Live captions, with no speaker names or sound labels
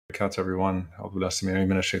everyone. أعوذ بالله السميع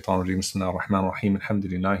من الشيطان الرجيم. بسم الله الرحمن الرحيم. الحمد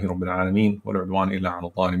لله رب العالمين ولا عدوان إلا على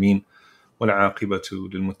الظالمين والعاقبة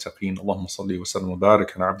للمتقين. اللهم صل وسلم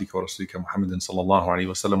وبارك على عبدك ورسولك محمد صلى الله عليه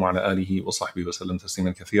وسلم وعلى آله وصحبه وسلم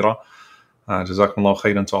تسليما كثيرا. Jazakumullah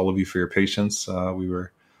khairan to all of you for your patience. We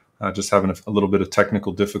were just having a little bit of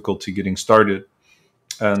technical difficulty getting started.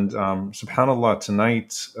 And subhanAllah,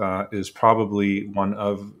 tonight is probably one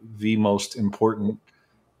of the most important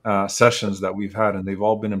sessions that we've had, and they've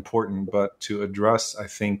all been important, but to address, I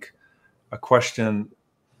think, a question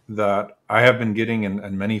that I have been getting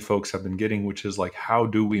and many folks have been getting, which is like, how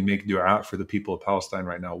do we make dua for the people of Palestine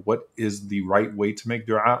right now? What is the right way to make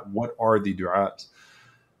dua? What are the du'as?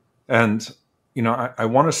 And, you know, I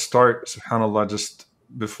want to start, subhanAllah, just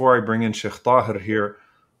before I bring in Sheikh Tahir here,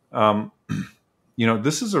 you know,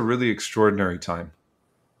 this is a really extraordinary time.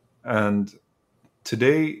 And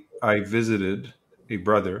today I visited a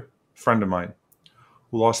brother, friend of mine,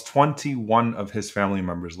 who lost 21 of his family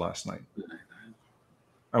members last night.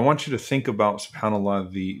 I want you to think about,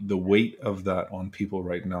 subhanAllah, the weight of that on people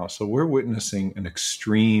right now. So we're witnessing an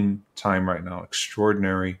extreme time right now,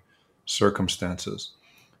 extraordinary circumstances.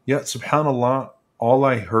 Yet, subhanAllah, all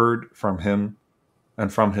I heard from him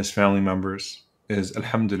and from his family members is,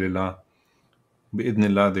 Alhamdulillah,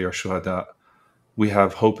 bi'idhnillah, they are shuhada. We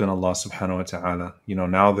have hope in Allah subhanahu wa ta'ala. You know,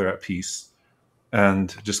 now they're at peace.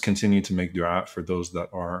 And just continue to make dua for those that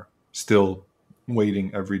are still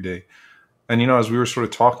waiting every day. And, you know, as we were sort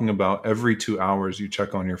of talking about, every 2 hours you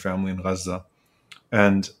check on your family in Gaza.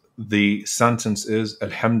 And the sentence is,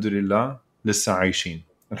 Alhamdulillah, lissa aishin.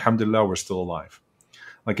 Alhamdulillah, we're still alive.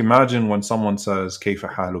 Like, imagine when someone says,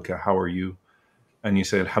 Kayfa haluka, how are you? And you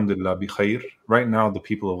say, Alhamdulillah, bi khair. Right now, the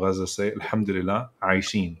people of Gaza say, Alhamdulillah,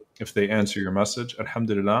 aishin. If they answer your message,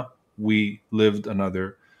 Alhamdulillah, we lived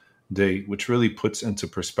another day, which really puts into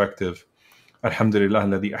perspective, Alhamdulillah,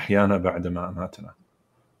 alladhi ahyana ba'da ma amatana.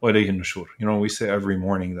 Wa ilayhi nushur. You know, we say every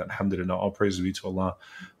morning that, Alhamdulillah, all praise be to Allah,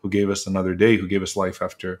 who gave us another day, who gave us life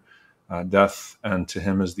after death, and to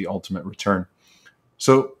Him is the ultimate return.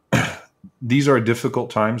 So, these are difficult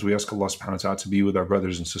times. We ask Allah subhanahu wa ta'ala to be with our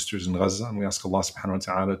brothers and sisters in Gaza, and we ask Allah subhanahu wa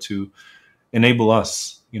ta'ala to enable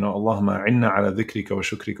us, you know, Allahumma inna ala dhikrika wa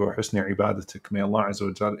shukrika wa husni ibadatik. May Allah azza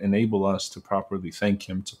wa jal enable us to properly thank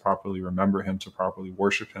Him, to properly remember Him, to properly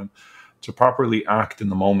worship Him, to properly act in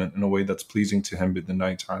the moment in a way that's pleasing to Him,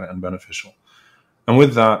 bidnillahi ta'ala, and beneficial. And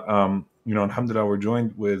with that, you know, alhamdulillah, we're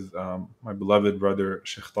joined with my beloved brother,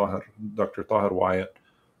 Sheikh Tahir, Dr. Tahir Wyatt,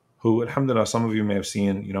 who, alhamdulillah, some of you may have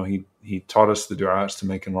seen, you know, he taught us the du'as to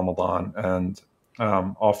make in Ramadan, and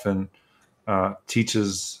often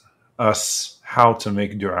teaches us how to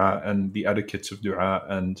make dua and the etiquettes of dua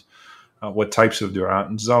and what types of dua.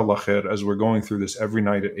 And jazakallah khair, as we're going through this every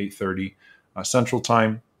night at 8:30 Central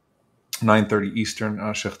Time, 9:30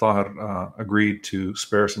 Eastern, Sheikh Tahir agreed to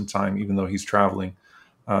spare some time, even though he's traveling,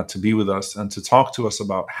 to be with us and to talk to us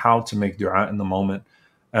about how to make dua in the moment.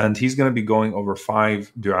 And he's going to be going over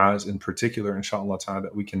 5 du'as in particular, inshallah ta'ala,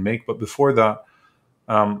 that we can make. But before that,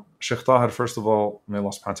 Sheikh Tahir, first of all, may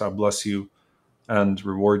Allah subhanahu wa ta'ala bless you and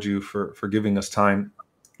reward you for giving us time.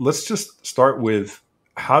 Let's just start with,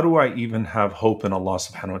 how do I even have hope in Allah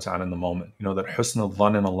subhanahu wa ta'ala in the moment? You know, that husn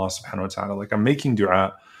al-dhan in Allah subhanahu wa ta'ala. Like, I'm making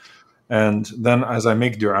dua, and then as I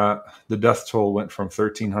make dua, the death toll went from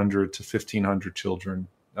 1,300 to 1,500 children,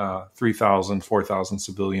 3,000, 4,000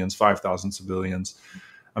 civilians, 5,000 civilians.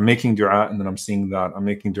 I'm making dua, and then I'm seeing that. I'm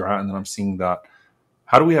making dua, and then I'm seeing that.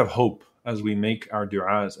 How do we have hope as we make our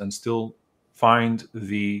du'as and still find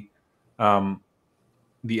the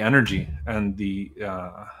energy and the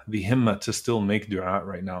himma to still make dua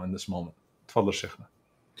right now in this moment? Tafadhal, Shaykhna.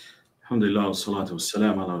 Alhamdulillah, wa salatu wa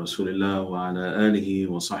salam ala rasulillah wa ala alihi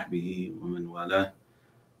wa sahbihi wa man wala.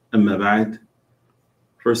 Amma ba'd.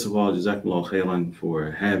 First of all, jazakumullah khairan for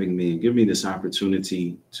having me and giving me this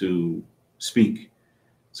opportunity to speak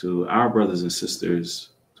to our brothers and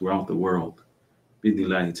sisters throughout the world.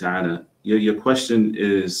 Bidnillahi ta'ala. Your question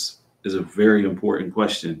is a very important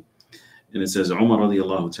question. And it says, Omar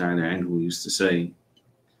radiallahu ta'ala anhu used to say,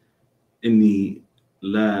 Inni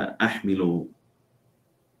la ahmilu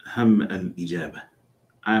ham al-ijaba.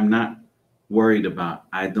 I am not worried about,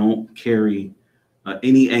 I don't carry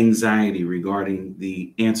any anxiety regarding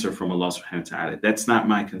the answer from Allah subhanahu wa ta'ala. That's not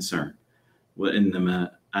my concern. Wa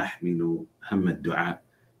innama ahmilu ham al-du'a.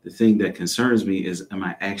 The thing that concerns me is, am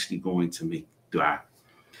I actually going to make dua?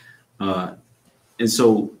 And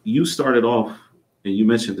so you started off, and you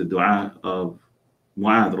mentioned the dua of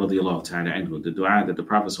Mu'adh radiallahu ta'ala anhu, the dua that the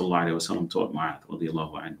Prophet sallallahu alayhi wa sallam taught Mu'adh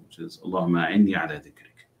radiallahu anhu, which is, Allahumma a'inni ala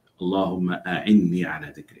dhikrik. Allahumma a'inni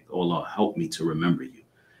ala dhikrik. Oh Allah, help me to remember you.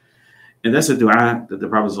 And that's a dua that the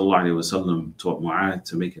Prophet ﷺ taught Mu'adh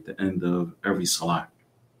to make at the end of every salat.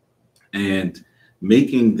 And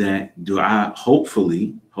making that dua,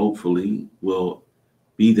 hopefully, will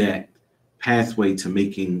be that pathway to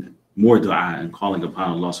making more dua and calling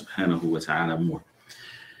upon Allah subhanahu wa ta'ala more.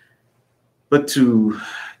 But to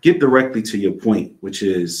get directly to your point, which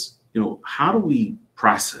is, how do we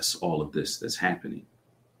process all of this that's happening?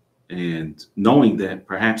 And knowing that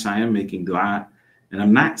perhaps I am making dua and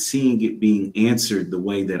I'm not seeing it being answered the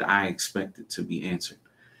way that I expect it to be answered.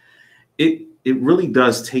 It really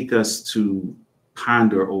does take us to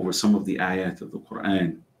ponder over some of the ayat of the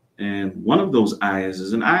Qur'an. And one of those ayahs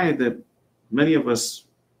is an ayah that many of us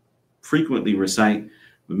frequently recite,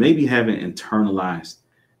 but maybe haven't internalized,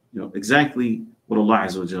 exactly what Allah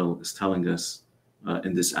Azza wa Jal is telling us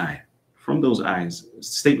in this ayah. From those ayahs,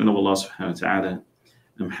 statement of Allah subhanahu wa ta'ala,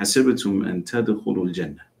 أم حسبتم أن تدخلوا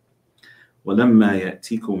الجنة ولما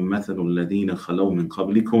يأتيكم مثل الذين خلوا من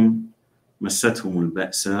قبلكم مستهم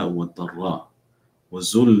البأساء والضراء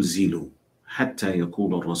وزلزلوا حتى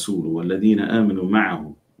يقول الرسول والذين آمنوا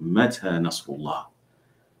معه متى نصر الله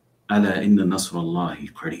ألا إن نصر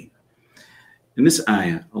الله قريب. In this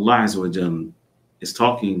ayah, Allah Azza wa Jal is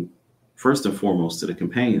talking first and foremost to the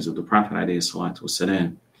companions of the Prophet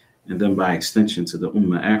ﷺ, and then by extension to the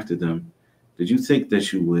Ummah after them. Did you think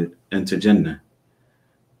that you would enter Jannah?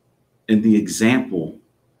 And the example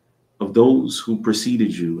of those who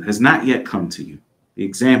preceded you has not yet come to you. The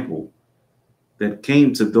example that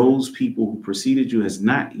came to those people who preceded you has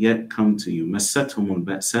not yet come to you. مَسَّتْهُمُ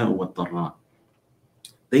الْبَأْسَاءُ وَالضَّرَّاءُ.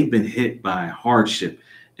 They've been hit by hardship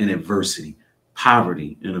and adversity,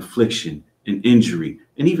 poverty and affliction and injury,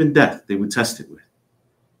 and even death they were tested with.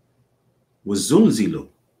 وَزُلْزِلُوا.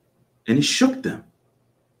 And it shook them.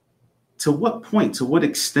 To what point, to what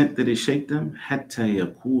extent did it shake them? حَتَّى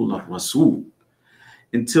يَقُولَ الرَّسُولُ.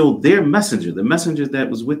 Until their messenger, the messenger that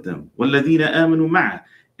was with them, وَالَّذِينَ آمَنُوا مَعَهُ,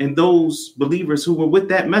 and those believers who were with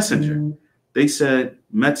that messenger, they said,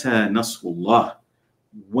 مَتَى نَصْرُ اللَّهِ.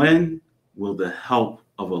 When will the help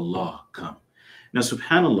of Allah come? Now,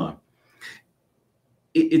 subhanAllah,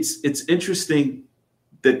 it's interesting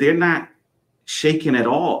that they're not shaken at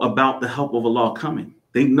all about the help of Allah coming.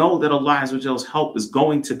 They know that Allah Azza wa Jal's help is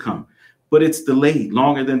going to come, but it's delayed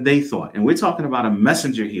longer than they thought. And we're talking about a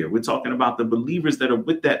messenger here. We're talking about the believers that are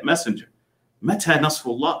with that messenger. Mata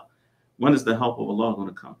nasrullah. When is the help of Allah going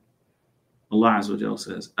to come? Allah Azza wa Jal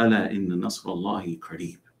says, Ala inna nasrullahi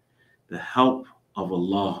qareeb. The help of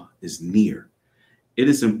Allah is near. It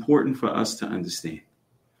is important for us to understand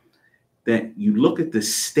that you look at the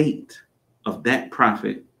state of that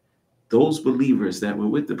prophet, those believers that were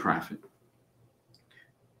with the prophet,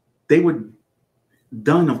 they were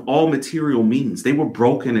done of all material means. They were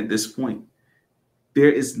broken at this point.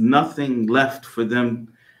 There is nothing left for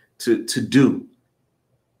them to do.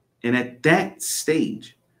 And at that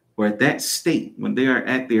stage, or at that state, when they are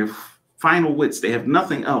at their final wits, they have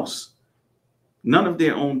nothing else, none of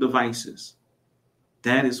their own devices.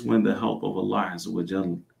 That is when the help of Allah Azza wa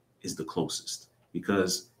Jal is the closest,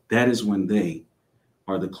 because that is when they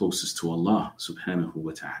are the closest to Allah subhanahu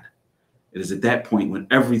wa ta'ala. It is at that point when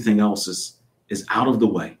everything else is out of the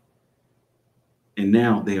way. And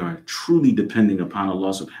now they are truly depending upon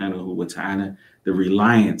Allah subhanahu wa ta'ala. The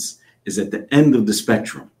reliance is at the end of the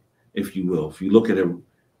spectrum, if you will. If you look at a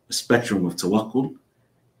spectrum of tawakkul,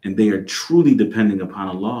 and they are truly depending upon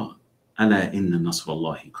Allah, ala inna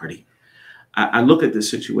nasrallahi qareeb. I look at the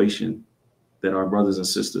situation that our brothers and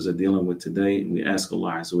sisters are dealing with today, and we ask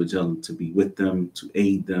Allah Azza wa Jal to be with them, to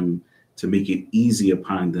aid them, to make it easy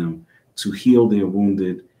upon them, to heal their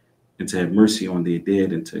wounded, and to have mercy on their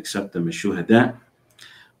dead, and to accept them as shuhada.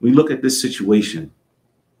 We look at this situation.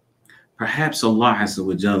 Perhaps Allah Azza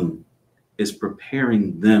wa Jal is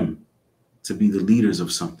preparing them to be the leaders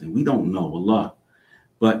of something. We don't know, Allah.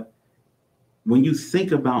 But when you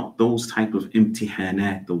think about those type of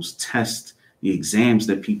imtihanat, those tests, the exams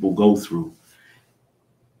that people go through,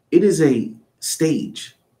 it is a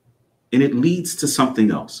stage, and it leads to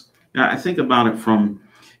something else. Now, I think about it from,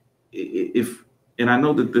 and I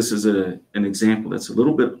know that this is an example that's a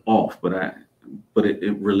little bit off, but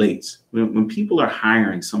it relates. When people are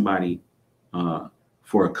hiring somebody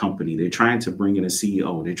for a company, they're trying to bring in a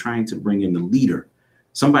CEO, they're trying to bring in a leader,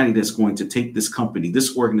 somebody that's going to take this company,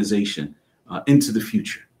 this organization into the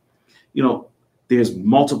future. There's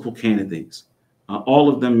multiple candidates. All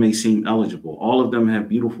of them may seem eligible. All of them have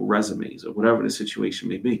beautiful resumes, or whatever the situation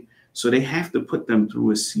may be. So they have to put them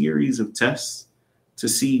through a series of tests to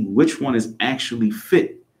see which one is actually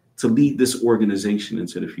fit to lead this organization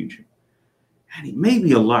into the future. And it may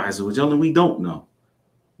be Allah Azza wa Jalla, and we don't know.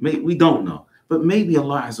 We don't know. But maybe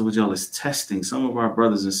Allah Azza wa Jalla is testing some of our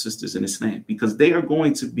brothers and sisters in Islam because they are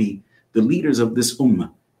going to be the leaders of this ummah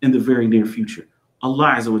in the very near future.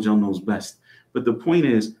 Allah Azza wa Jalla knows best. But the point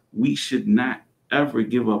is, we should not ever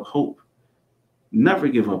give up hope. Never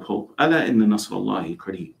give up hope. Ala inna nasrallahi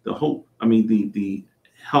qareeb. The hope, the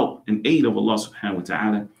help and aid of Allah subhanahu wa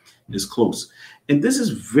ta'ala is close. And this is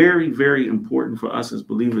very, very important for us as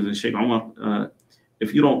believers. And Sheikh Omar,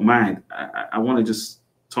 if you don't mind, I want to just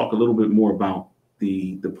talk a little bit more about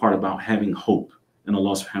the part about having hope in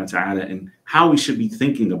Allah subhanahu wa ta'ala and how we should be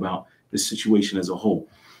thinking about this situation as a whole.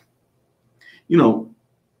 You know,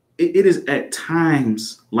 it is at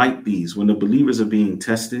times like these when the believers are being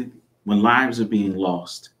tested, when lives are being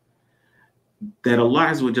lost, that Allah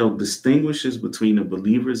Azza wa Jalla distinguishes between the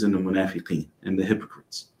believers and the munafiqeen and the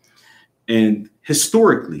hypocrites. And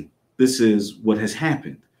historically, this is what has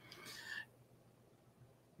happened.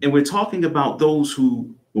 And we're talking about those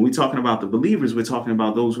who, when we're talking about the believers, we're talking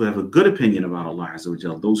about those who have a good opinion about Allah Azza wa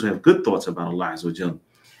Jalla, those who have good thoughts about Allah Azza wa Jalla.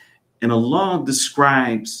 And Allah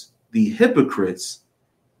describes the hypocrites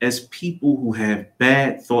as people who have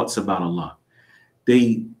bad thoughts about Allah.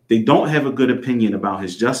 They don't have a good opinion about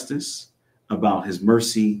His justice, about His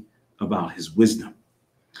mercy, about His wisdom.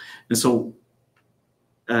 And so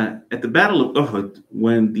at the Battle of Uhud,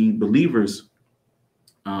 when the believers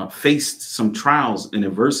faced some trials and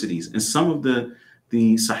adversities, and some of the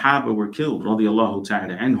Sahaba were killed, radiyallahu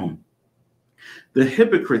ta'ala anhum, the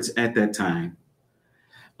hypocrites at that time,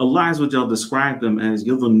 Allah Azza wa Jalla described them as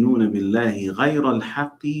يَظُنُّونَ بِاللَّهِ غَيْرَ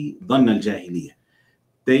الْحَقِّ ظَنَّ الْجَاهِلِيَّةِ.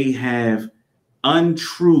 They have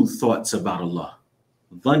untrue thoughts about Allah.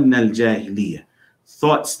 ظَنَّ الْجَاهِلِيَّةِ.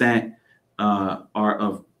 Thoughts that are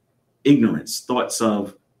of ignorance, thoughts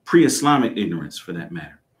of pre-Islamic ignorance for that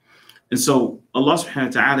matter. And so Allah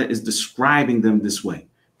subhanahu wa ta'ala is describing them this way.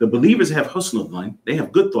 The believers have husn al-dhan, they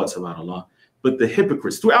have good thoughts about Allah, but the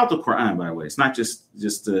hypocrites, throughout the Quran, by the way, it's not just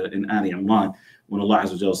in Ali Imran, when Allah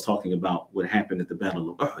Azza wa Jalla is talking about what happened at the Battle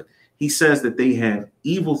of Uhud. He says that they have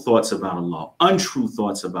evil thoughts about Allah, untrue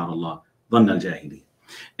thoughts about Allah, dhann al-jahili.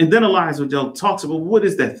 And then Allah Azza wa Jalla talks about, what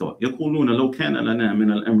is that thought? يَقُولُونَ لَوْ كَانَ لَنَا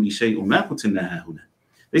مِنَ الْأَمْرِ شَيْءٌ مَا قُتِلْنَا هَاهُنَا.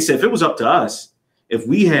 They said, if it was up to us, if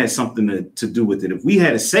we had something to do with it, if we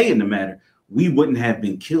had a say in the matter, we wouldn't have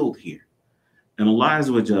been killed here. And Allah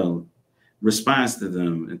Azza wa Jalla responds to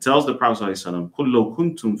them and tells the Prophet ﷺ, قُلْ لَوْ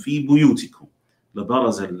كُنْتُمْ فِي بُيُوتِكُمْ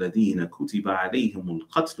لَبَرَزَ الَّذِينَ كُتِبَ عَلَيْهِمُ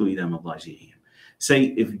الْقَتْلُ إِلَى مَضَاجِعِهِمْ. Say,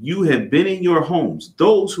 if you had been in your homes,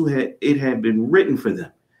 those who it had been written for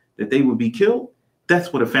them that they would be killed,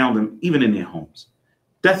 death would have found them even in their homes.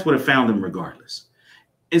 Death would have found them regardless.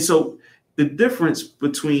 And so the difference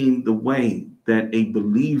between the way that a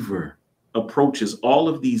believer approaches all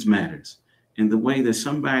of these matters and the way that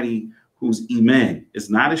somebody whose iman is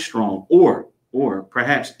not as strong or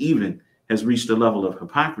perhaps even has reached a level of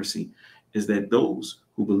hypocrisy is that those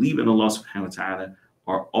who believe in Allah subhanahu wa ta'ala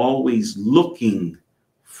are always looking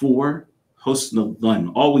for husn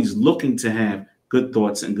al-dhan, always looking to have good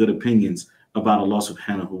thoughts and good opinions about Allah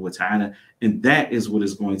subhanahu wa ta'ala. And that is what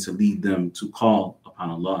is going to lead them to call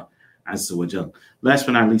upon Allah Azza wa Jal. Last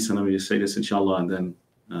but not least, and let me just say this, inshallah, and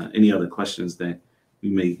then any other questions that we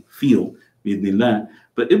may feel, bi'idhnillah.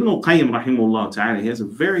 But Ibn al-Qayyim, rahimahullah ta'ala, he has a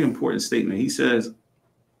very important statement. He says,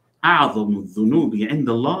 أَعْظَمُ الذُّنُوبِ عِنْدَ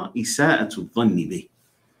اللَّهِ إِسَاءَةُ الظَّنِّ بِهِ.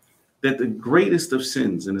 That the greatest of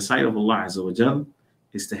sins in the sight of Allah Azza wa Jal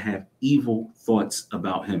is to have evil thoughts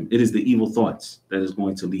about Him. It is the evil thoughts that is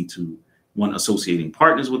going to lead to one associating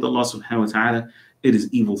partners with Allah subhanahu wa ta'ala. It is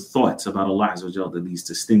evil thoughts about Allah Azza wa Jal that leads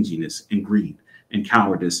to stinginess and greed and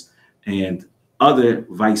cowardice and other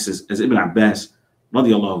vices, as Ibn Abbas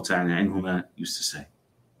radiyallahu ta'ala anhuma used to say.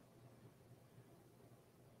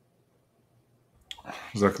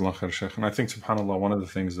 Jazakallah khair, Shaykh. And I think, subhanAllah, one of the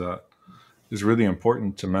things that is really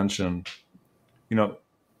important to mention,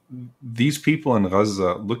 these people in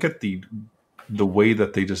Gaza, look at the way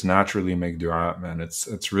that they just naturally make dua, man.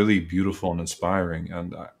 It's really beautiful and inspiring.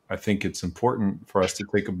 And I think it's important for us to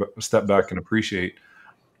take a step back and appreciate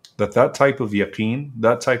that type of yaqeen,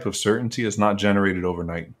 that type of certainty is not generated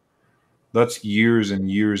overnight. That's years and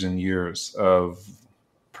years and years of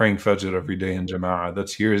praying Fajr every day in Jama'ah.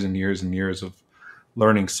 That's years and years and years of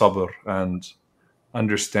learning sabr and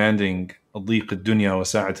understanding adliq ad-dunya wa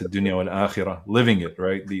sa'at ad-dunya wal akhirah, living it,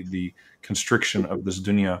 right? The constriction of this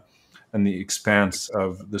dunya and the expanse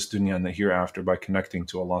of this dunya and the hereafter by connecting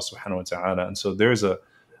to Allah subhanahu wa ta'ala. And so there's a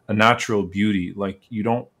natural beauty. Like you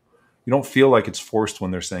don't feel like it's forced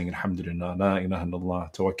when they're saying alhamdulillah, la ilaha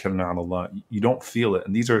illallah, tawakkalna ala Allah. You don't feel it.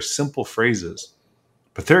 And these are simple phrases,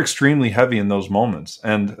 but they're extremely heavy in those moments.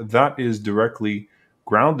 And that is directly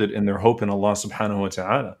grounded in their hope in Allah subhanahu wa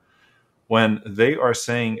ta'ala. when they are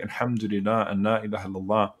saying Alhamdulillah and La ilaha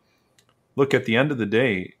illallah, look, at the end of the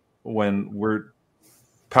day, when we're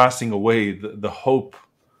passing away, the hope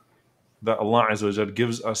that Allah Azza wa Jal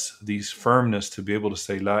gives us these firmness to be able to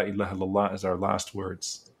say La ilaha illallah as our last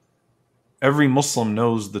words. Every Muslim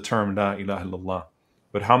knows the term La ilaha illallah,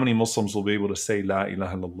 but how many Muslims will be able to say La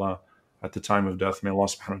ilaha illallah at the time of death? May Allah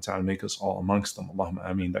subhanahu wa ta'ala make us all amongst them. Allahumma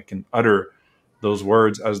ameen. That can utter those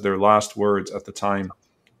words as their last words at the time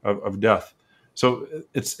of death. So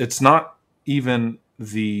it's not even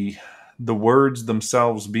the words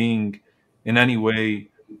themselves being in any way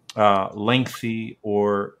lengthy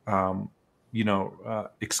or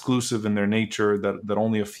exclusive in their nature, that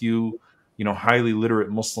only a few highly literate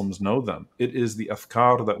Muslims know them. It is the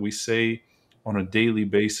adhkar that we say on a daily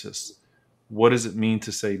basis. What does it mean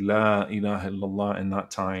to say La ilaha illallah in that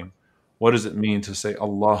time? What does it mean to say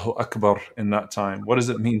Allahu Akbar in that time? What does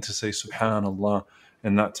it mean to say Subhanallah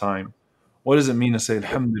in that time? What does it mean to say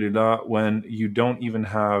Alhamdulillah when you don't even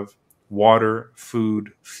have water,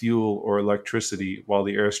 food, fuel, or electricity while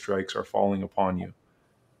the airstrikes are falling upon you?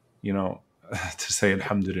 To say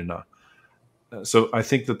Alhamdulillah. So I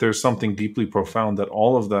think that there's something deeply profound, that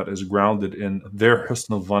all of that is grounded in their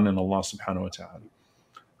husn al-dhan in Allah subhanahu wa ta'ala.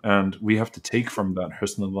 And we have to take from that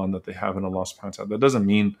husn al-dhan that they have in Allah subhanahu wa ta'ala. That doesn't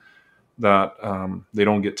mean that they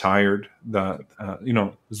don't get tired, that,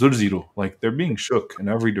 zulzilu, like they're being shook in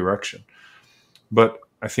every direction. But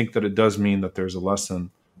I think that it does mean that there's a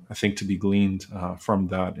lesson, I think, to be gleaned from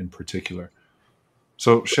that in particular.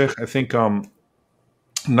 So, Sheikh, I think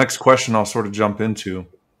next question I'll sort of jump into,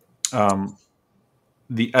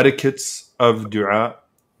 the etiquettes of dua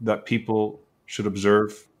that people should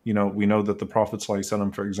observe. We know that the Prophet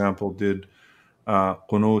ﷺ, for example, did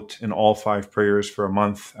qunut in all 5 prayers for a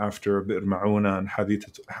month after Bir Ma'una and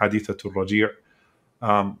Hadithatul Raji'.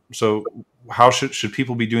 So how should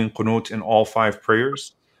people be doing qunut in all 5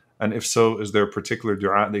 prayers? And if so, is there a particular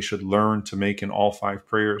dua they should learn to make in all 5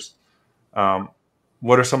 prayers?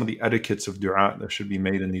 What are some of the etiquettes of dua that should be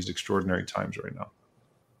made in these extraordinary times right now?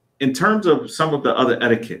 In terms of some of the other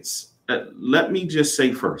etiquettes, let me just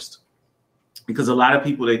say first, because a lot of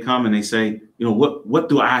people, they come and they say, what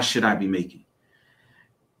dua should I be making?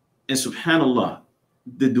 And subhanAllah,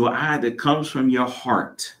 the dua that comes from your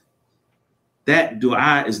heart, that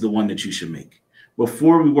dua is the one that you should make.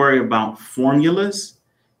 Before we worry about formulas,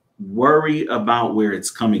 worry about where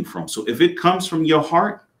it's coming from. So if it comes from your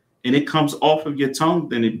heart and it comes off of your tongue,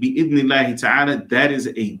 then it be idhnillahi ta'ala, that is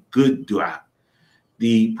a good dua.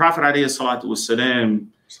 The Prophet ﷺ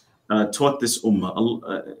taught this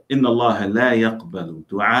ummah, Inna Allah la yaqbalu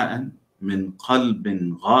du'a'an min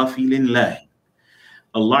qalbin ghafilin lahin.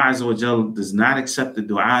 Allah Azza wa Jal does not accept the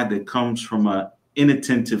dua that comes from an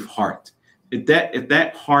inattentive heart. If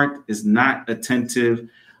that heart is not attentive,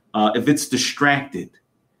 if it's distracted,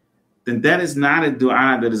 then that is not a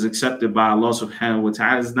dua that is accepted by Allah subhanahu wa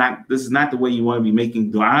ta'ala. This is not the way you want to be making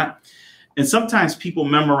dua. And sometimes people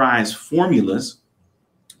memorize formulas,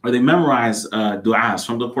 or they memorize du'as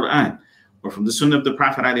from the Qur'an or from the Sunnah of the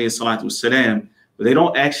Prophet ﷺ, but they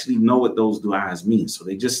don't actually know what those du'as mean. So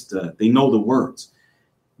they just, they know the words.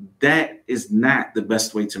 That is not the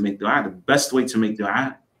best way to make dua. The best way to make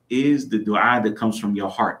dua is the dua that comes from your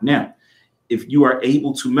heart. Now, if you are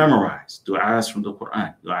able to memorize du'as from the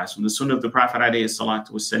Qur'an, du'as from the Sunnah of the Prophet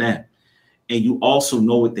ﷺ, and you also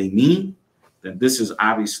know what they mean, then this is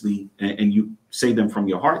obviously, and you say them from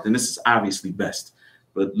your heart, then this is obviously best.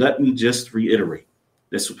 But let me just reiterate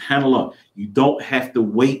that, subhanAllah, you don't have to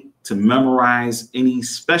wait to memorize any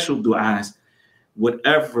special du'as.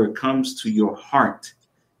 Whatever comes to your heart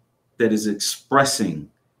that is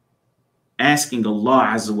expressing, asking Allah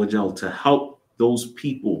Azza wa Jal to help those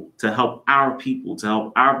people, to help our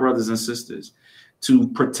brothers and sisters, to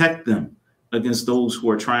protect them against those who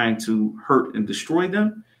are trying to hurt and destroy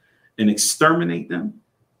them and exterminate them,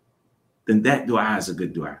 then that dua is a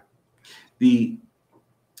good dua.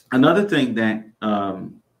 Another thing that,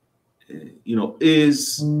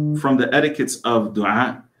 is from the etiquettes of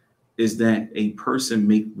dua is that a person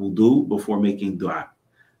make wudu before making dua.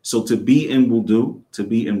 So to be in wudu, to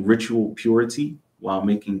be in ritual purity while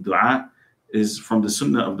making dua, is from the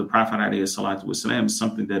Sunnah of the Prophet ﷺ,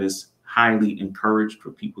 something that is highly encouraged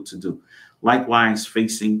for people to do. Likewise,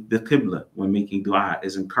 facing the Qibla when making dua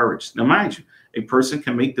is encouraged. Now, mind you, a person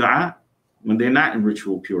can make dua when they're not in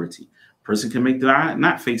ritual purity. Person can make dua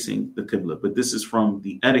not facing the Qibla, but this is from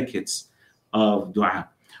the etiquettes of dua.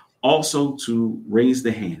 Also to raise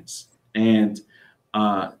the hands. And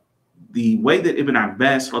the way that Ibn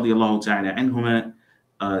Abbas radiallahu ta'ala anhuma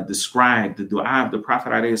described the dua of the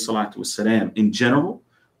Prophet ﷺ in general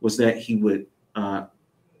was that he would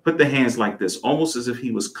put the hands like this, almost as if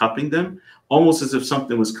he was cupping them, almost as if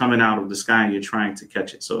something was coming out of the sky and you're trying to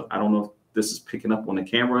catch it. So I don't know if this is picking up on the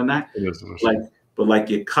camera or not. But like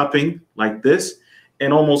you're cupping like this,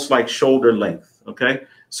 and almost like shoulder length. Okay,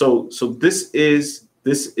 so this is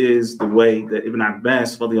the way that Ibn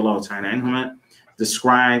Abbas radiallahu ta'ala anhuma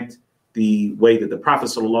described the way that the Prophet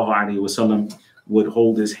sallallahu alaihi wasallam would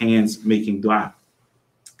hold his hands making dua,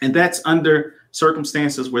 and that's under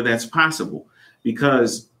circumstances where that's possible,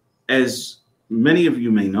 because as many of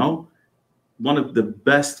you may know, one of the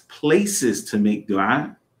best places to make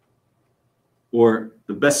dua, or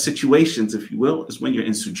the best situations, if you will, is when you're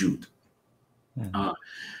in sujood.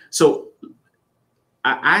 So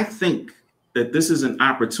I think that this is an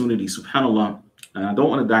opportunity, subhanAllah, and I don't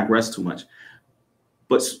want to digress too much,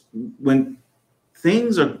 but when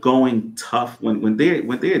things are going tough, when there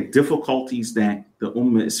are difficulties that the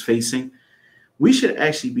ummah is facing, we should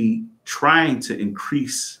actually be trying to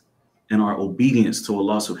increase in our obedience to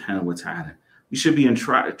Allah subhanahu wa ta'ala. We should be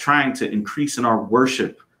trying to increase in our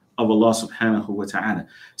worship of Allah subhanahu wa ta'ala.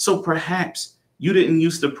 So perhaps you didn't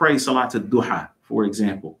used to pray Salat al-Duha, for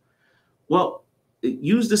example. Well,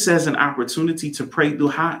 use this as an opportunity to pray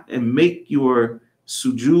Duha and make your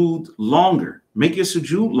sujood longer. Make your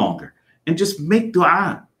sujood longer. And just make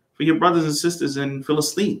dua for your brothers and sisters in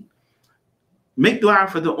Palestine. Make dua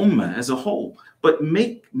for the ummah as a whole, but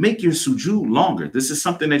make your sujood longer. This is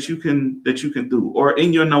something that you can do, or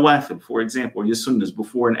in your nawafil, for example, or your sunnahs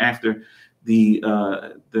before and after the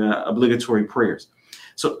obligatory prayers.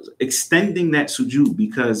 So extending that sujood,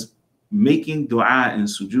 because making dua and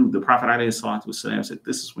sujood, the Prophet ﷺ said,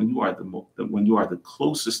 this is when you are the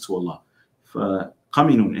closest to Allah.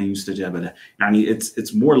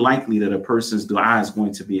 It's more likely that a person's dua is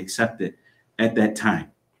going to be accepted at that time.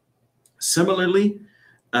 Similarly,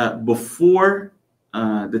 before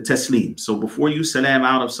the taslim, so before you salam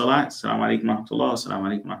out of salat, assalamu alaikum wa rahmatullah, assalamu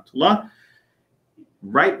alaikum wa rahmatullah,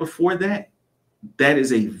 right before that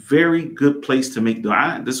is a very good place to make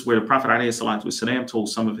dua. This is where the Prophet ﷺ told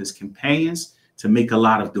some of his companions to make a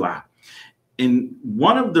lot of dua. And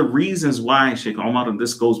one of the reasons why, Sheikh Omar, and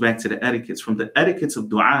this goes back to the etiquettes, from the etiquettes of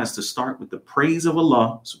dua is to start with the praise of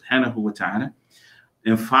Allah subhanahu wa ta'ala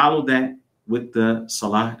and follow that with the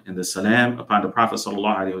salat and the salam upon the Prophet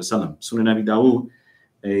sallallahu alaihi wasallam. Sunan Abi Dawud,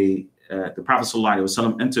 the Prophet sallallahu alaihi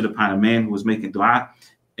wasallam entered upon a man who was making dua,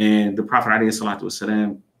 and the Prophet alaihi salatu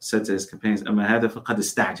wasallam said to his companions, "Amma hadha faqad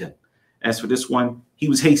istajal." As for this one, he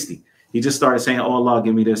was hasty. He just started saying, "Oh Allah,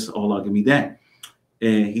 give me this. Oh Allah, give me that."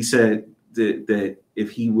 And he said that if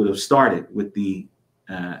he would have started with the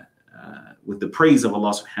praise of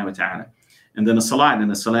Allah subhanahu wa ta'ala, and then the salat and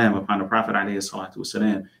the salam upon the Prophet alayhi salatu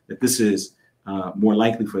wasalam, that this is more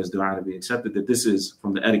likely for his dua to be accepted, that this is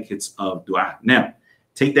from the etiquettes of dua. Now,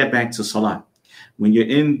 take that back to salat. When you're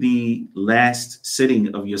in the last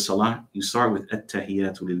sitting of your salat, you start with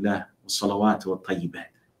at-tahiyyatu lillah wa salawatu wa tayyibat,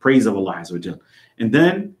 praise of Allah azza wa jal. And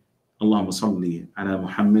then Allahumma salli ala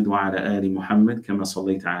Muhammad wa ala ali Muhammad kama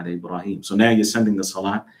sallayta ala Ibrahim. So now you're sending the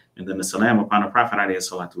salat and then the salam upon the Prophet alayhi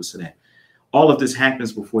salatu wasalam. All of this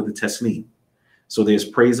happens before the taslim. So there's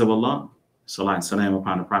praise of Allah, salat and salam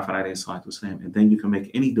upon the Prophet alayhi salatu wasalam, and then you can make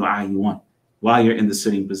any dua you want while you're in the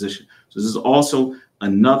sitting position. So this is also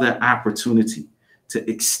another opportunity to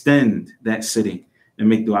extend that sitting and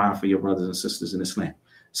make dua for your brothers and sisters in Islam.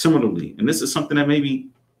 Similarly, and this is something that maybe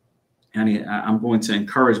I'm going to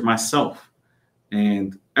encourage myself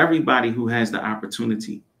and everybody who has the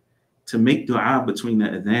opportunity to make dua between the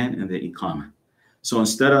adhan and the iqamah. So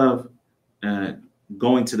instead of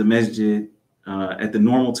going to the masjid at the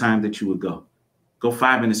normal time that you would go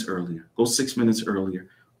 5 minutes earlier, go 6 minutes earlier,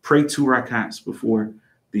 pray 2 rakats before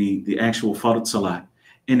the actual fard salat,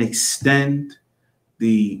 and extend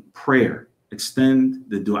the prayer, extend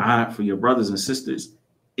the dua for your brothers and sisters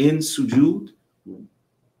in sujood,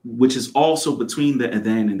 which is also between the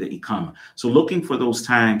adhan and the iqamah. So looking for those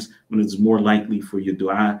times when it's more likely for your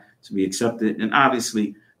dua to be accepted. And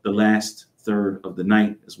obviously the last third of the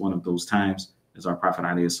night is one of those times, as our Prophet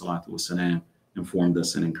ﷺ informed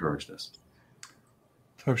us and encouraged us.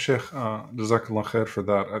 So Sheikh, Jazakallah khair for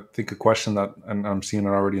that. I think a question that, and I'm seeing it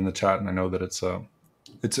already in the chat, and I know that it's a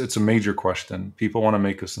major question. People want to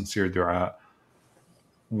make a sincere dua.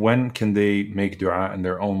 When can they make dua in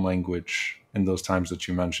their own language in those times that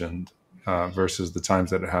you mentioned versus the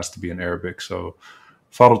times that it has to be in Arabic? So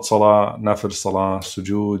fard salah, nafil salah,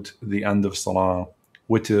 sujood, the end of salah,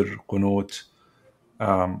 witr, qunut.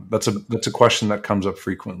 That's a question that comes up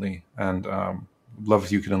frequently, and love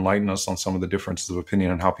if you could enlighten us on some of the differences of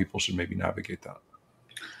opinion and how people should maybe navigate that.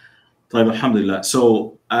 Alhamdulillah.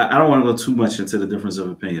 So I don't want to go too much into the difference of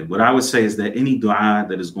opinion. What I would say is that any dua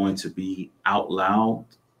that is going to be out loud,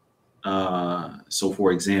 so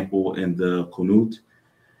for example, in the qunut,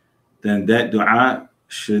 then that dua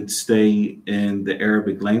should stay in the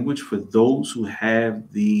Arabic language for those who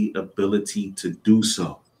have the ability to do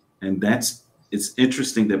so. And it's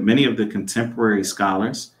interesting that many of the contemporary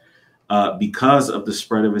scholars, because of the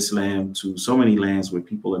spread of Islam to so many lands where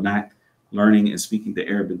people are not learning and speaking the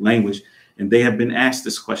Arabic language, and they have been asked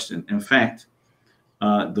this question. In fact,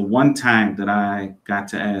 the one time that I got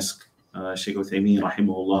to ask Shaykh Uthaymeen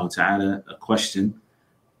rahimahullah ta'ala a question,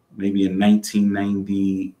 maybe in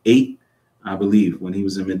 1998, I believe, when he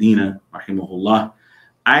was in Medina, rahimahullah,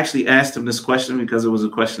 I actually asked him this question because it was a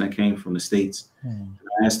question that came from the States.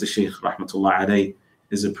 I asked the Shaykh rahmatullah alayh,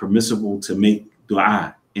 is it permissible to make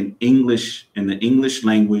dua in English, in the English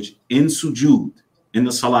language, in sujood, in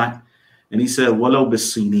the salat? And he said, walau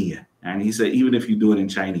bis-siniyya. And he said, even if you do it in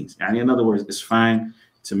Chinese. And in other words, it's fine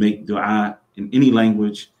to make dua in any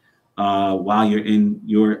language while you're in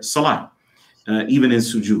your salat, even in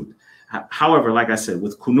sujood. However, like I said,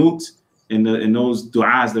 with kunut, in those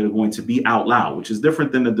du'as that are going to be out loud, which is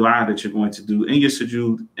different than the du'a that you're going to do in your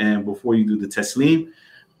sujood and before you do the taslim,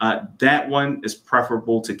 that one is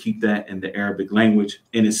preferable to keep that in the Arabic language,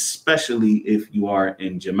 and especially if you are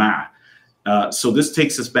in jama'ah. So this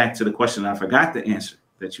takes us back to the question I forgot the answer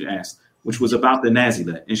that you asked, which was about the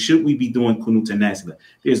nazila. And should we be doing kunut and nazila?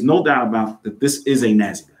 There's no doubt about that this is a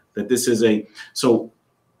nazila, that this is a, so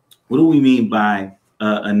what do we mean by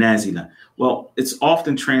a nazila? Well, it's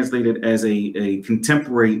often translated as a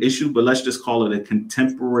contemporary issue, but let's just call it a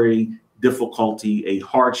contemporary difficulty, a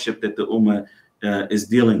hardship that the ummah is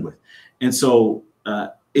dealing with. And so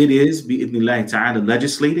it is, bi'idhnillahi ta'ala,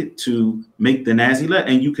 legislated to make the nazila,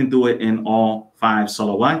 and you can do it in all 5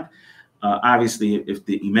 salawat. Obviously, if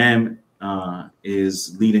the imam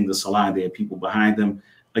is leading the salah, there are people behind them.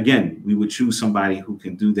 Again, we would choose somebody who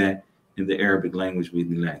can do that in the Arabic language,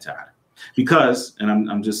 bi'idhnillahi ta'ala. Because, and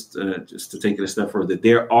I'm just to take it a step further,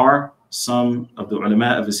 there are some of the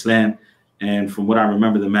ulama of Islam, and from what I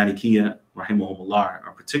remember, the Malikiyya, rahimahumullah,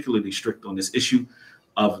 are particularly strict on this issue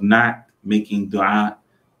of not making dua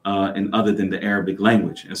in other than the Arabic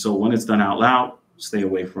language. And so when it's done out loud, stay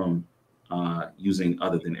away from using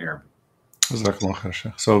other than Arabic.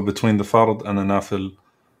 So between the fard and the nafil,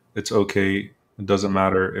 it's okay. It doesn't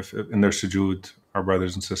matter if in their sujood, our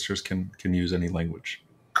brothers and sisters can use any language.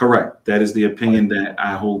 Correct. That is the opinion that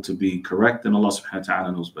I hold to be correct, and Allah subhanahu wa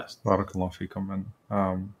ta'ala knows best. Barakallahu feekum.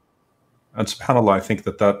 And subhanAllah, I think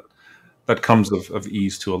that comes of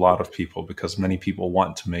ease to a lot of people, because many people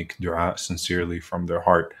want to make dua sincerely from their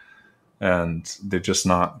heart, and they're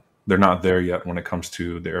not there yet when it comes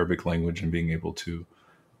to the Arabic language and being able to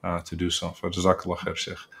do so. So jazakallah khair,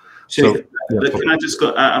 Sheikh. Sheikh, can I just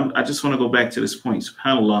go? I just want to go back to this point.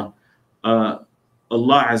 SubhanAllah,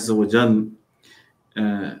 Allah Azza wa Jal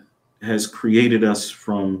has created us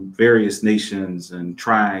from various nations and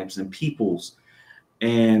tribes and peoples,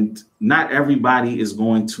 and not everybody is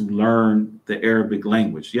going to learn the Arabic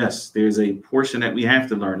language. Yes, there's a portion that we have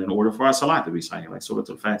to learn in order for our salat to be sahih, like Surah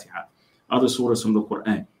Al-Fatiha, other surahs from the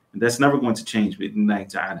Qur'an, and that's never going to change.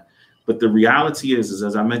 But the reality is,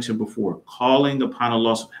 as I mentioned before, calling upon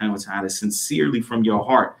Allah subhanahu wa ta'ala sincerely from your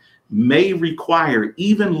heart may require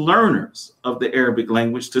even learners of the Arabic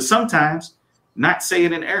language to sometimes not say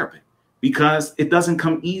it in Arabic, because it doesn't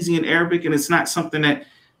come easy in Arabic, and it's not something that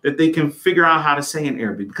they can figure out how to say in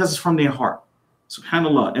Arabic, because it's from their heart.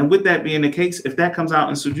 SubhanAllah. And with that being the case, if that comes out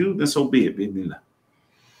in sujood, then so be it. Bismillah.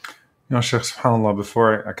 Sheikh, subhanAllah,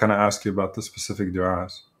 before I kind of ask you about the specific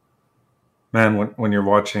du'as, man, when you're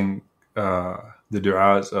watching the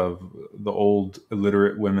du'as of the old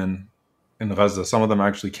illiterate women in Gaza, some of them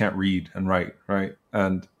actually can't read and write, right?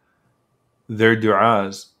 And their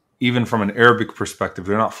du'as, even from an Arabic perspective,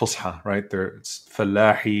 they're not fusha, right? It's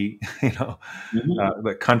falahi,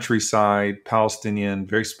 the countryside, Palestinian,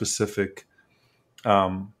 very specific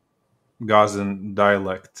Gazan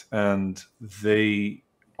dialect, and they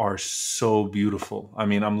are so beautiful. I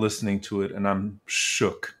mean, I'm listening to it and I'm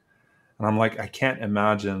shook, and I'm like, I can't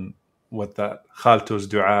imagine what that khalto's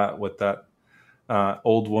dua, what that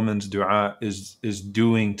old woman's dua is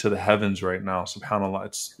doing to the heavens right now. Subhanallah,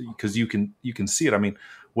 it's because you can see it. I mean,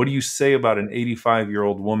 what do you say about an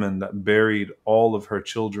 85-year-old woman that buried all of her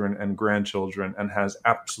children and grandchildren and has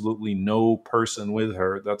absolutely no person with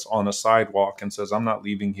her that's on a sidewalk and says, I'm not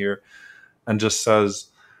leaving here, and just says,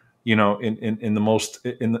 in the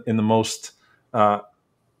most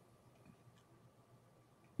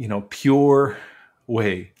pure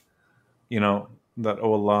way, that,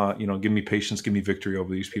 oh Allah, give me patience, give me victory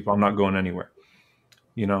over these people. I'm not going anywhere.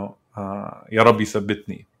 Ya Rabbi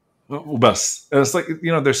thabbitni. Ubas. And it's like,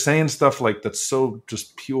 they're saying stuff like that's so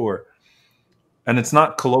just pure. And it's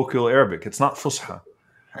not colloquial Arabic. It's not fusha.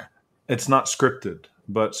 It's not scripted.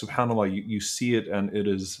 But subhanAllah, you see it, and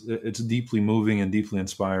it's deeply moving and deeply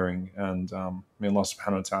inspiring. And may Allah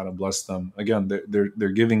subhanahu wa ta'ala bless them. Again, they're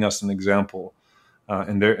giving us an example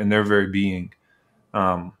in their very being,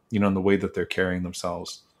 in the way that they're carrying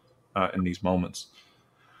themselves in these moments.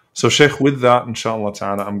 So Sheikh, with that, inshallah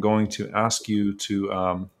ta'ala, I'm going to ask you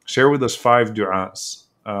to share with us 5 du'as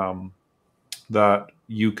that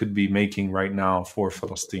you could be making right now for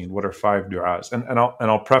Palestine. What are 5 du'as? And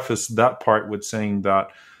I'll preface that part with saying that,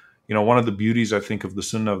 one of the beauties, I think, of the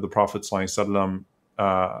Sunnah of the Prophet ﷺ,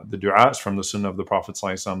 the du'as from the Sunnah of the Prophet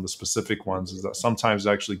ﷺ, the specific ones, is that sometimes it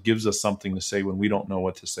actually gives us something to say when we don't know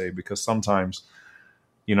what to say, because sometimes,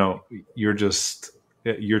 you're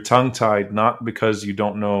tongue-tied, not because you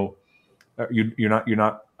don't know, you're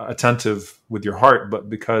not attentive with your heart, but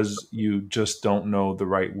because you just don't know the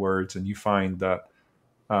right words, and you find that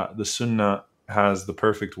the Sunnah has the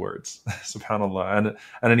perfect words, subhanallah, and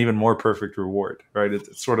an even more perfect reward, right?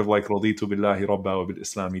 It's sort of like raditu billahi rabba wa bil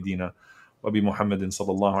islami dina wa bi Muhammadin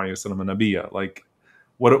sallallahu alayhi wa sallam nabiyya. Like,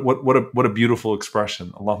 what a beautiful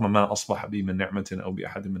expression. Allahumma ma asbaha bi min ni'matin aw bi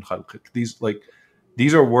ahadin min khalqik.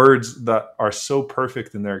 These are words that are so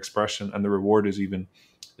perfect in their expression, and the reward is even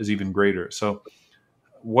greater. So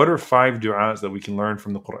what are 5 du'as that we can learn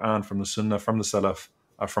from the Qur'an, from the Sunnah, from the Salaf,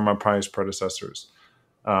 from our pious predecessors,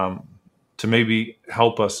 to maybe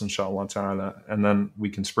help us, inshallah ta'ala, and then we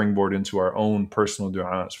can springboard into our own personal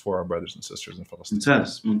du'as for our brothers and sisters in Palestine.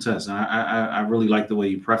 Mumtaz. I really like the way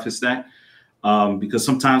you preface that, because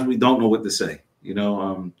sometimes we don't know what to say,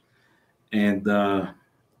 and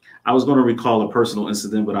I was going to recall a personal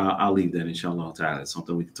incident, but I'll leave that, inshallah ta'ala. It's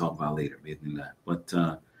something we can talk about later, bi'idhnillah. But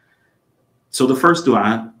so the first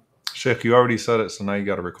dua. Sheikh, you already said it, so now you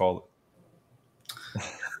got to recall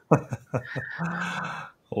it.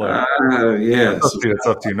 Yeah. It's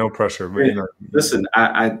up to you. No pressure. But, yeah. Listen,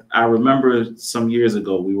 I remember some years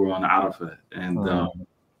ago we were on Arafah, and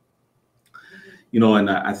and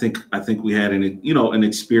I think we had an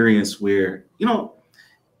experience where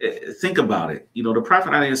think about it. The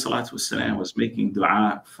Prophet ﷺ was making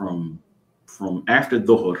dua from after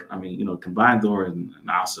Dhuhr. I mean, combined Dhuhr and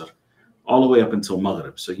Asr, all the way up until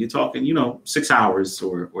Maghrib. So you're talking, 6 hours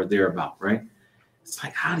or thereabout, right? It's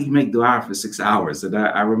like, how do you make dua for 6 hours? And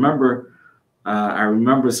I remember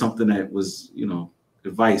something that was,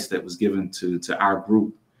 advice that was given to our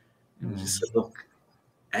group. And we just said, look,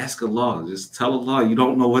 ask Allah, just tell Allah you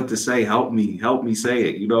don't know what to say. Help me say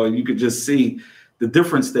it. You could just see the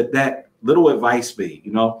difference that little advice made,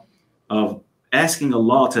 of asking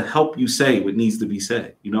Allah to help you say what needs to be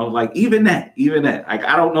said, like even that, like,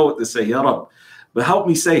 I don't know what to say, Ya Rab, but help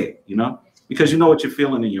me say it, because you know what you're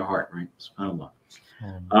feeling in your heart, right? SubhanAllah.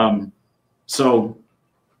 So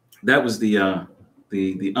that was the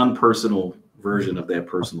unpersonal version of that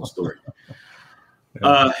personal story.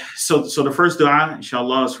 So the first dua,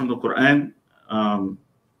 inshallah, is from the Quran.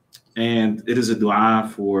 And it is a dua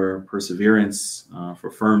for perseverance, for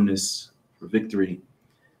firmness, for victory,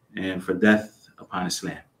 and for death upon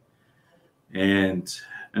Islam. And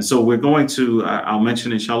so we're going to, I'll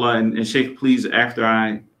mention, inshallah, and Sheikh, please, after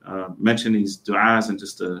I mention these du'as and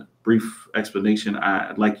just a brief explanation,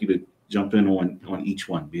 I'd like you to jump in on each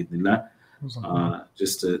one, bi'idhnillah,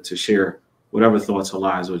 just to share whatever thoughts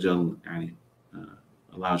Allah Azza wa Jal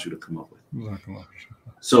allows you to come up with.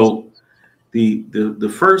 So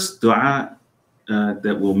the first dua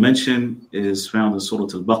that we'll mention is found in Surah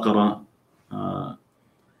Al-Baqarah,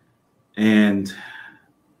 and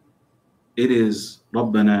it is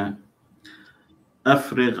Rabbana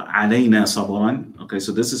Afrigh alayna sabran. Okay,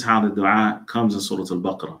 so this is how the dua comes in Surah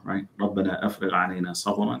Al-Baqarah, right? Rabbana Afrigh alayna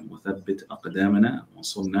sabran wa thabbit aqdamana wa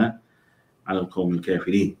ansurna ala al-qawmi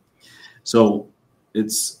al-kafirin. So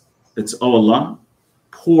it's oh Allah,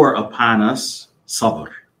 pour upon us sabr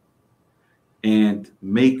and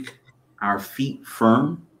make our feet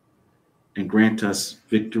firm and grant us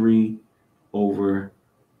victory over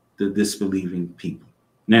the disbelieving people.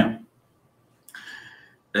 Now,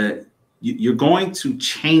 you're going to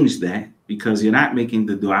change that because you're not making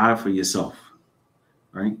the dua for yourself,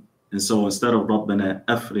 right? And so instead of Rabbana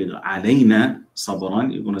Afrigh alayna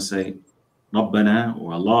sabran, you're going to say Rabbana,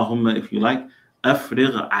 or Allahumma if you like,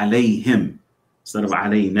 Afrigh alayhim. Instead of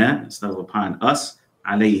alayna, instead of upon us,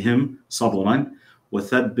 alayhim sabran, wa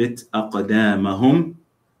thabbit aqdamahum,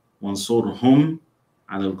 wansurhum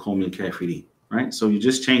ala al-qawmi al-kafirin. Right? So you're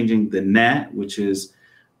just changing the na, which is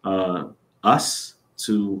us,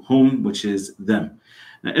 to whom, which is them.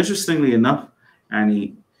 Now, interestingly enough,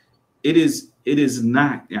 and it is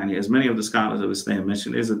not, as many of the scholars of Islam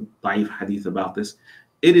mentioned, there's a da'if hadith about this.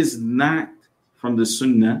 It is not from the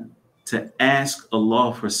Sunnah to ask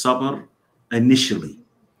Allah for sabr initially,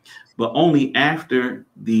 but only after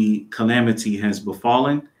the calamity has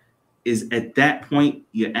befallen. Is at that point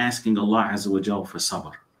you're asking Allah Azza wa Jal for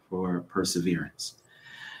sabr, for perseverance.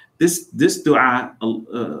 This dua,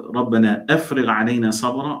 Rabbana afrigh alayna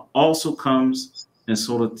sabra, also comes in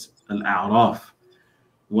Surah Al-A'raf,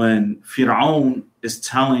 when Fir'aun is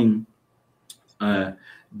telling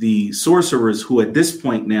the sorcerers who at this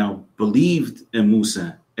point now believed in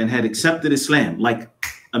Musa and had accepted Islam, like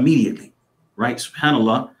immediately, right?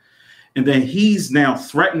 SubhanAllah. And then he's now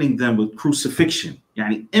threatening them with crucifixion,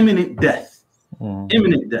 imminent death,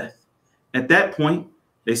 imminent death. At that point,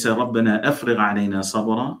 they said, Rabbana afrigh alayna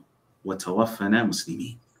sabra wa tawaffana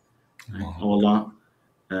muslimin. Oh Allah,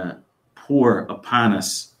 pour upon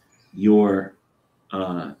us your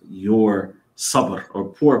sabr, or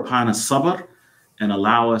pour upon us sabr, and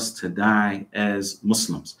allow us to die as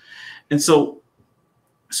Muslims. And so,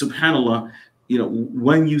 subhanAllah,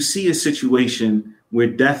 when you see a situation where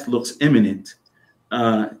death looks imminent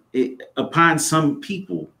upon some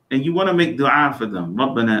people, and you want to make dua for them,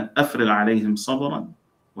 Rabbana afrigh alayhim sabran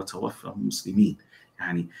wa tawaffahum muslimin.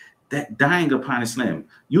 That dying upon Islam.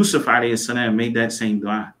 Yusuf alayhi salam made that same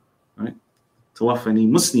dua, right? Tawaffani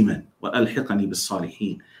musliman wa alhiqani bis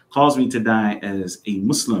salihin. Cause me to die as a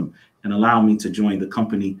Muslim and allow me to join the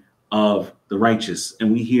company of the righteous.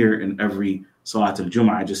 And we hear in every Salat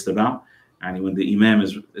al-Jum'ah just about, when the Imam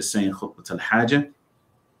is saying khutbat al-Hajah,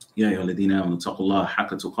 Ya ayyuhalladhina amanu taqullaha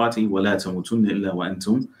haqqa tuqatih wa la tamutunna illa wa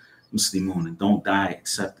antum muslimun, and don't die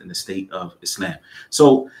except in the state of Islam.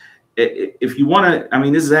 So if you want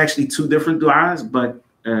to, this is actually two different du'as, but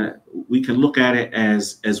we can look at it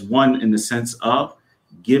as one in the sense of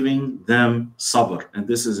giving them sabr. And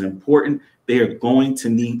this is important. They are going to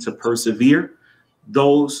need to persevere.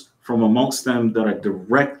 Those from amongst them that are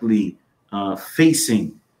directly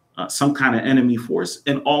facing some kind of enemy force,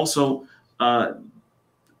 and also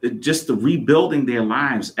just the rebuilding their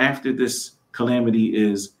lives after this calamity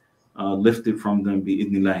is lifted from them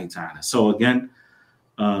bi'idhnillahi ta'ala. So again,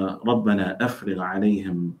 رَبَّنَا أَفْرِغْ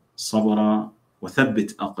عَلَيْهِمْ صَبْرًا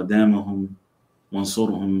وَثَبِّتْ أَقْدَامَهُمْ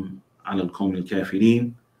وَانصُرْهُمْ عَلَى الْقَوْمِ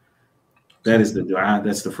الْكَافِرِينَ. That is the dua.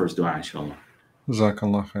 That's the first dua, inshallah.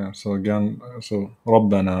 Jazakallah khair. So again,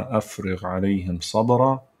 رَبَّنَا أَفْرِغْ عَلَيْهِمْ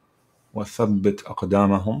صَبْرًا وَثَبِّتْ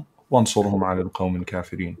أَقْدَامَهُمْ وَانصُرْهُمْ عَلَى الْقَوْمِ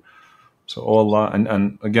الْكَافِرِينَ. So, oh Allah,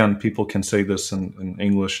 and again, people can say this in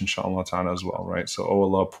English, inshallah ta'ala, as well, right? So, oh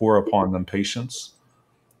Allah, pour upon them patience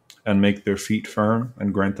and make their feet firm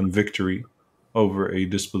and grant them victory over a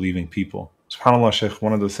disbelieving people. SubhanAllah, Shaykh,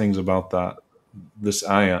 one of the things about this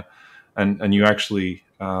ayah, and you actually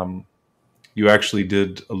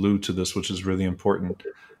did allude to this, which is really important.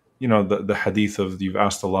 The hadith of you've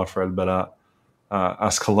asked Allah for al-bala,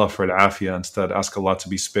 ask Allah for al-afiyah instead, ask Allah to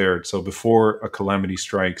be spared. So before a calamity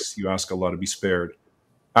strikes, you ask Allah to be spared.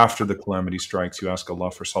 After the calamity strikes, you ask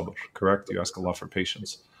Allah for sabr, correct? You ask Allah for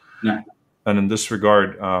patience. No. And in this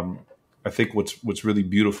regard, I think what's really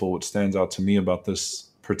beautiful, what stands out to me about this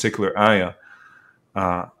particular ayah,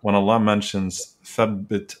 when Allah mentions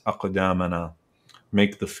thabbit aqdamana,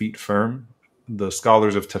 make the feet firm, the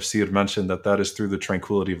scholars of tafsir mention that is through the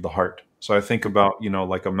tranquility of the heart. So I think about,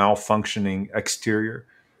 like a malfunctioning exterior.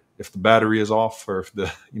 If the battery is off, or if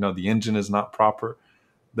the engine is not proper,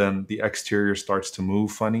 then the exterior starts to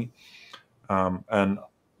move funny. And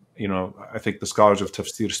I think the scholars of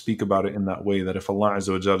tafsir speak about it in that way, that if Allah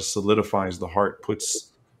Azza wa Jal solidifies the heart,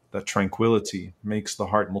 puts that tranquility, makes the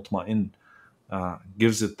heart mutma'in,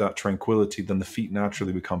 gives it that tranquility, then the feet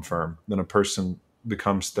naturally become firm. Then a person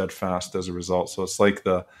becomes steadfast as a result. So it's like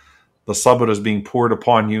the sabr is being poured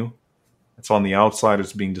upon you. It's on the outside,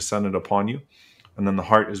 it's being descended upon you. And then the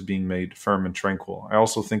heart is being made firm and tranquil. I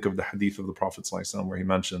also think of the hadith of the Prophet ﷺ where he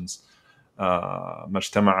mentions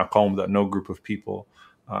مَجْتَمَعَ قَوْمٍ, that no group of people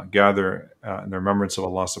gather in the remembrance of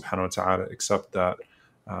Allah subhanahu wa ta'ala, except that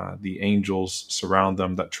the angels surround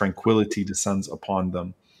them, that tranquility descends upon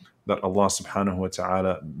them, that Allah subhanahu wa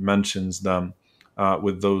ta'ala mentions them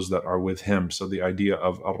with those that are with him. So the idea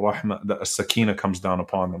of ar-rahma, that a sakina comes down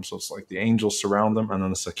upon them. So it's like the angels surround them, and then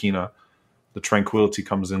the sakina, the tranquility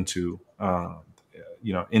comes into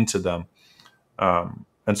them.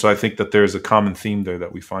 And so I think that there's a common theme there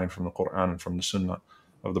that we find from the Qur'an and from the Sunnah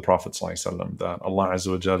of the Prophet ﷺ, that Allah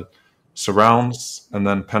Azza wa Jal surrounds and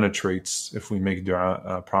then penetrates if we make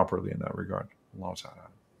dua properly in that regard. Allah Ta'ala.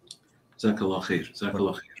 Jazakallah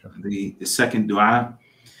khair. The second dua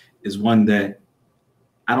is one that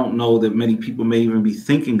I don't know that many people may even be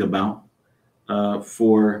thinking about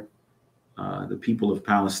for the people of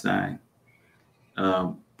Palestine.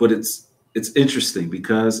 But it's interesting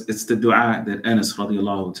because it's the dua that Anas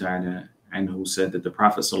radiallahu ta'ala anhu said that the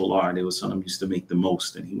Prophet sallallahu alaihi wasallam used to make the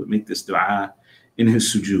most, and he would make this dua in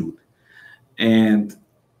his sujood. And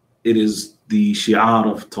it is the shi'ar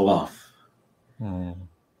of tawaf,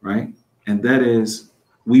 right? And that is,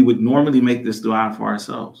 we would normally make this dua for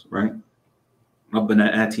ourselves, right?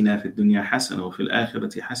 رَبَّنَا آتِنَا فِي الدُّنْيَا حَسَنَةً وَفِي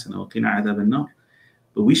الْآخِرَةِ حَسَنَةً وَقِنَا عَذَابَ النَّارِ.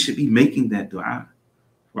 But we should be making that dua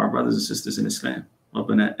for our brothers and sisters in Islam.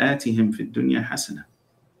 رَبَّنَا آتِهِمْ فِي الدُّنْيا حَسَنَةً.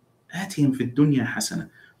 آتِهِمْ فِي الدُّنْيا حَسَنَةً.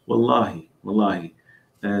 Wallahi,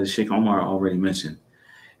 as Sheikh Omar already mentioned,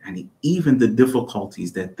 and even the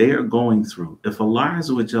difficulties that they're going through, if Allah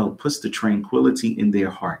Azza wa Jal puts the tranquility in their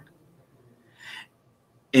heart,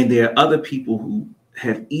 and there are other people who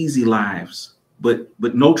have easy lives, but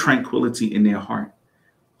no tranquility in their heart,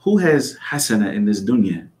 who has hasana in this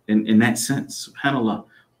dunya in that sense? SubhanAllah.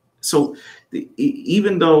 So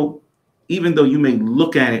even though you may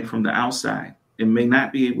look at it from the outside and may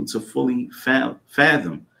not be able to fully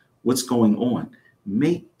fathom what's going on,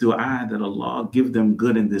 make dua that Allah give them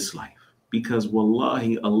good in this life. Because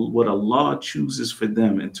wallahi, what Allah chooses for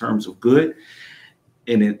them in terms of good,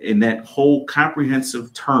 in that whole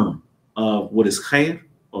comprehensive term of what is khair,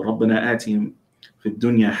 or Rabbana atihim fi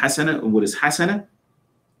dunya hasana, and what is hasana,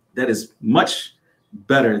 that is much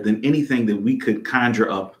better than anything that we could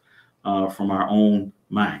conjure up from our own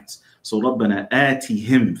minds. So Rabbana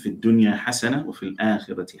atihim fi dunya hasana wa fil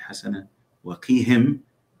akhirati hasana wa qihim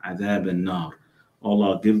adhab an-nar.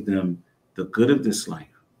 Allah, give them the good of this life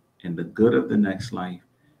and the good of the next life.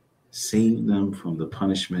 Save them from the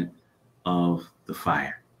punishment of the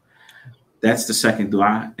fire. That's the second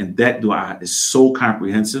dua, and that dua is so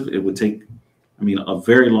comprehensive it would take, a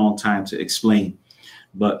very long time to explain.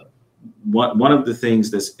 But one of the things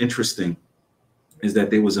that's interesting is that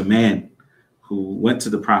there was a man who went to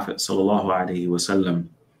the Prophet sallallahu alaihi wasallam,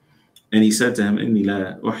 and he said to him, "Inni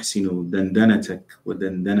la uhsinu dandanatak wa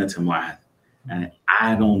dandanata Mu'adh." And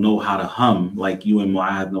I don't know how to hum like you and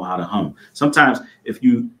Mu'adh know how to hum. Sometimes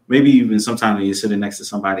sometimes when you're sitting next to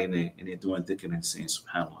somebody and they're doing dhikr and saying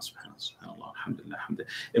subhanallah, subhanallah, subhanallah, alhamdulillah,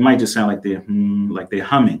 alhamdulillah, it might just sound like they're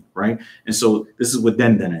humming, right? And so this is what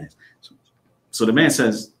dandana is. So the man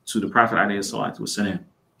says to the Prophet alayhi salatu wasalam,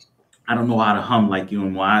 I don't know how to hum like you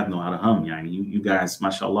and Mu'adh know how to hum. You guys,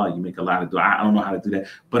 mashallah, you make a lot of dua. I don't know how to do that.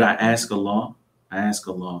 But I ask Allah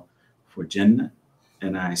for Jannah,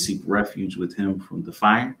 and I seek refuge with him from the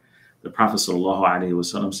fire. The Prophet sallallahu alaihi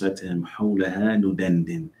wasallam said to him, "Hawlaha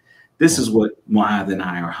nudandin." This is what Mu'adh and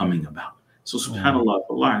I are humming about. So subhanallah,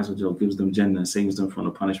 Allah Azza wa Jalla gives them Jannah and saves them from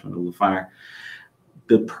the punishment of the fire.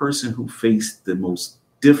 The person who faced the most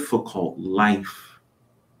difficult life,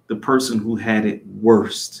 the person who had it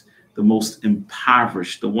worst, the most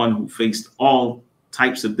impoverished, the one who faced all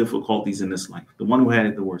types of difficulties in this life, the one who had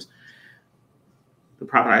it the worst. The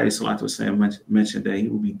Prophet ﷺ mentioned that he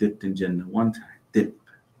will be dipped in Jannah one time. Dip.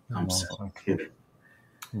 And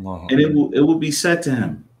it will be said to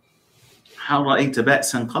him, "How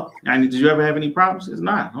did you ever have any problems?" It's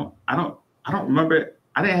not. I don't remember.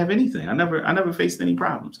 I didn't have anything. I never faced any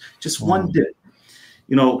problems. Just one dip.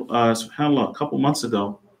 SubhanAllah, a couple months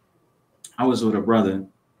ago, I was with a brother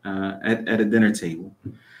at a dinner table,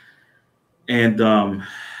 and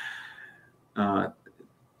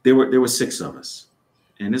there were 6 of us.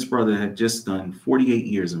 And this brother had just done 48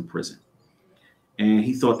 years in prison. And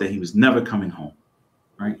he thought that he was never coming home,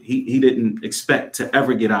 right? He didn't expect to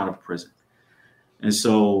ever get out of prison. And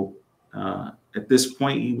so at this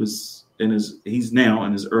point, he's now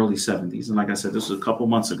in his early 70s. And like I said, this was a couple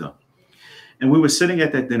months ago. And we were sitting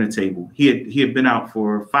at that dinner table. He had been out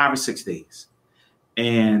for 5 or 6 days.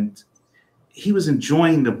 And he was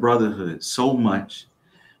enjoying the brotherhood so much,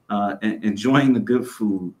 and enjoying the good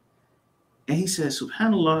food. And he said,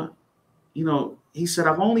 subhanallah, he said,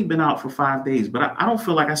 I've only been out for 5 days, but I don't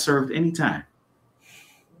feel like I served any time.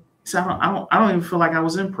 He said, I don't even feel like I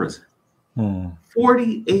was in prison.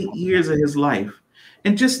 48 years of his life.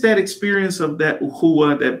 And just that experience of that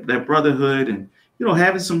ukhuwah, that brotherhood, and,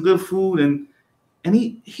 having some good food. And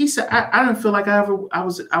he said, I didn't feel like I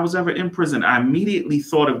was ever in prison. I immediately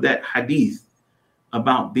thought of that hadith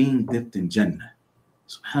about being dipped in Jannah.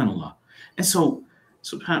 SubhanAllah. And so,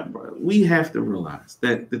 we have to realize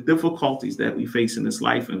that the difficulties that we face in this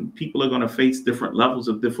life, and people are going to face different levels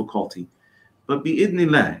of difficulty, but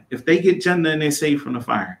bi'idhnillah, if they get Jannah and they're saved from the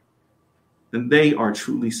fire, then they are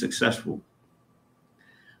truly successful.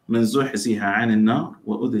 Whoever is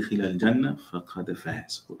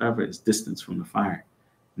distanced from the fire,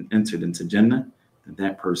 and entered into Jannah, then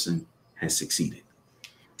that person has succeeded.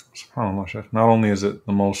 SubhanAllah, Shaykh. Not only is it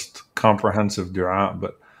the most comprehensive dua,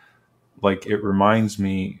 but like it reminds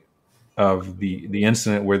me of the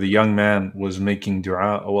incident where the young man was making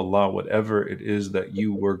dua, oh Allah, whatever it is that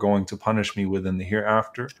you were going to punish me with in the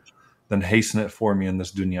hereafter, then hasten it for me in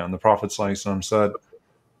this dunya. And the Prophet ﷺ said,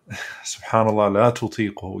 Subhanallah, la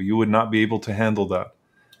tutiquhu, you would not be able to handle that.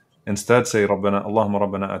 Instead say, Rabbana, Allahumma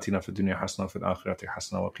Rabbana atina fid dunya hasana wa fil akhirati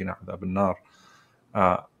hasana wa qina adhab an-nar.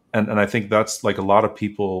 And I think that's like a lot of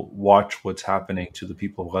people watch what's happening to the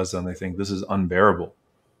people of Gaza and they think this is unbearable.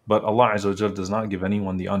 But Allah Azza wa Jal does not give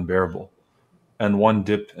anyone the unbearable. And one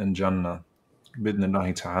dip in Jannah,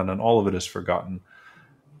 bidnillahi ta'ala, and all of it is forgotten.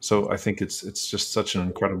 So I think it's just such an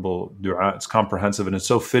incredible dua. It's comprehensive and it's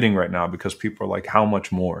so fitting right now because people are like, how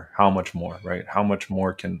much more? How much more, right? How much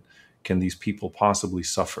more can these people possibly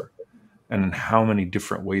suffer? And in how many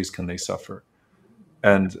different ways can they suffer?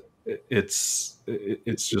 And it's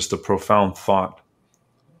just a profound thought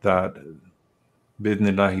that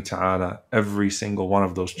bidnillahi ta'ala, every single one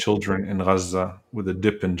of those children in Gaza with a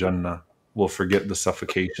dip in Jannah will forget the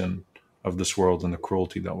suffocation of this world and the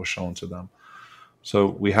cruelty that was shown to them. So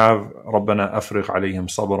we have رَبَّنَا أَفْرِغْ عَلَيْهِمْ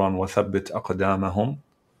صَبْرًا وَثَبِّتْ أَقْدَامَهُمْ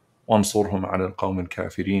وَانصُرْهُمْ عَلَى الْقَوْمِ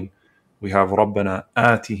الْكَافِرِينَ. We have رَبَّنَا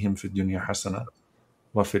آتِهِمْ فِي الدُّنْيَا حَسَنَةً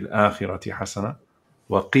وَفِي الْآخِرَةِ حَسَنَةً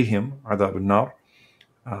وَقِهِمْ عَذَابَ النَّارِ.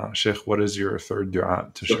 Sheikh, what is your third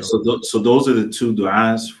dua to share? So those are the two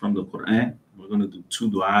du'as from the Qur'an. We're going to do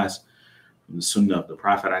two du'as from the Sunnah of the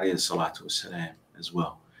Prophet ﷺ as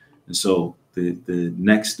well. And so the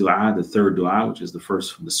next dua, the third dua, which is the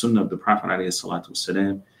first from the Sunnah of the Prophet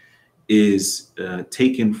ﷺ, is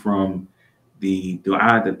taken from the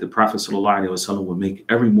dua that the Prophet ﷺ would make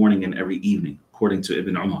every morning and every evening, according to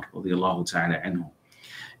Ibn Omar radiyallahu ta'ala anhu.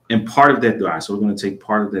 And part of that dua, so we're going to take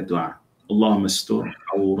part of that dua. Allahumma astur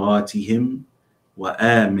awratihim wa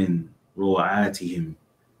amin ru'atihim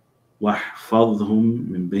واحفظهم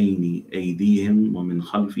من بين أيديهم ومن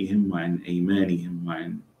خلفهم وعن أيمانهم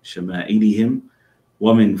وعن شمائلهم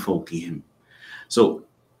ومن فوقهم. So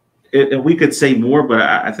we could say more, but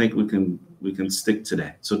I think we can stick to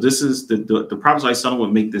that. So this is the Prophet ﷺ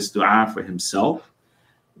would make this dua for himself.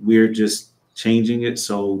 We're just changing it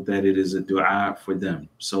so that it is a dua for them.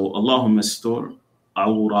 So Allahumma astur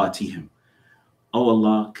awratihim. Oh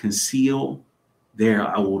Allah, conceal their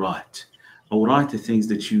awrat. Awrat are things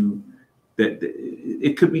that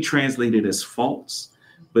it could be translated as faults,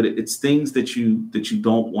 but it's things that you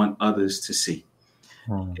don't want others to see.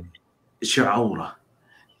 It's your awrah.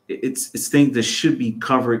 It's things that should be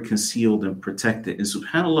covered, concealed, and protected. And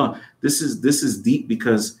subhanAllah, this is deep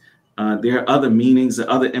because there are other meanings,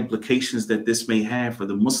 other implications that this may have for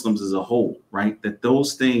the Muslims as a whole, right? That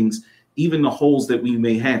those things, even the holes that we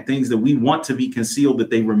may have, things that we want to be concealed, that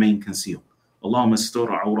they remain concealed. Allahumma astur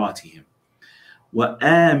awratihim wa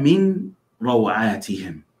amin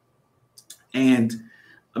rawatihim, and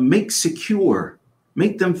make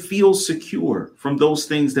them feel secure from those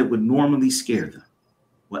things that would normally scare them.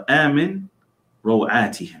 Wa amin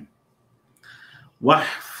rawatihim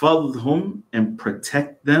wahfadhum, and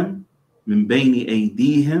protect them min bayni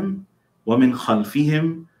aydihim wa min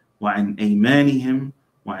khalfihim wa an aymanihim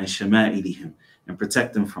wa an shama'ilihim, and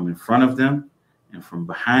protect them from in front of them and from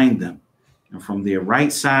behind them and from their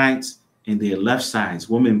right sides and their left sides,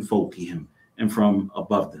 women fawqihim, and from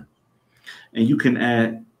above them. And you can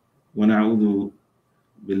add wa na'udhu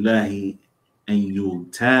billahi an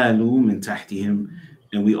yutalu min tahtihim,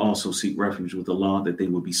 and we also seek refuge with Allah that they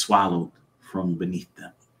will be swallowed from beneath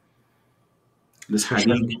them. This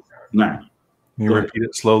hadith. Nah. Can you repeat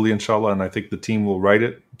it slowly, inshallah? And I think the team will write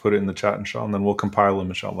it, put it in the chat, inshallah, and then we'll compile them,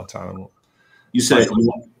 inshallah. You said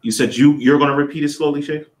you're going to repeat it slowly,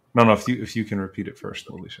 Shaykh? No, if you can repeat it first,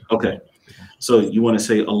 slowly, Shaykh. Okay. So you want to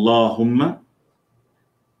say Allahumma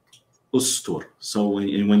ustur. So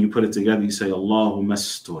when you put it together, you say Allahumma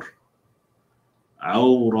astur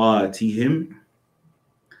awratihim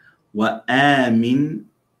wa amin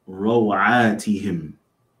rawatihim.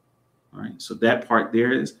 All right. So that part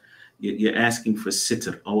there is you're asking for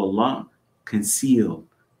sitr. Oh Allah, conceal,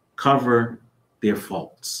 cover their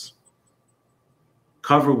faults,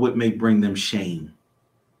 cover what may bring them shame.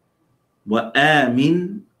 Wa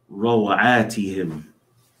amin rawatihim.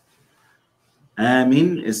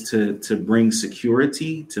 Amin is to bring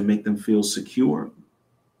security, to make them feel secure.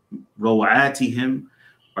 Rawatihim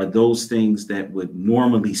are those things that would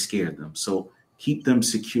normally scare them. So keep them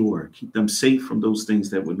secure, keep them safe from those things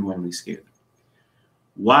that would normally scare them.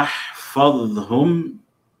 Wahfadhum,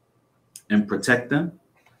 and protect them.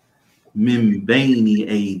 Min bayni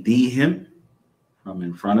aydihim, from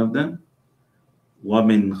in front of them.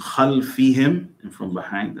 وَمِنْ خَلْفِهِمْ, and from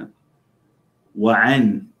behind them,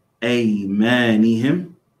 وَعَنْ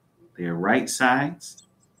أَيْمَانِهِمْ, their right sides,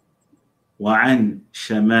 وَعَنْ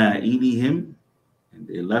شَمَائِلِهِمْ, and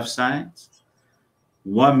their left sides,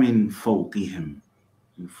 وَمِنْ فَوْقِهِمْ,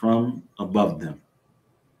 and from above them.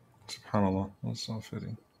 Subhanallah. That's so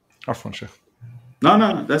fitting. Afwan, Sheikh.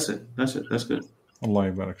 No, that's it. That's good.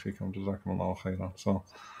 Allah يبارك فيكم. جزاكم الله خيرا. So,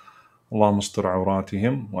 اللهم استر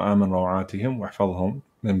عوراتهم وآمن روعاتهم واحفظهم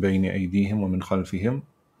من بين أيديهم ومن خلفهم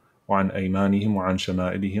وعن أيمانهم وعن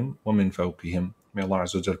شمائلهم ومن فوقهم. May Allah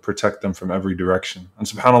Azza wa Jal protect them from every direction. And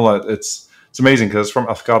subhanAllah, it's amazing because it's from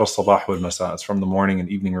Athkar al-Sabah wal-Masa. It's from the morning and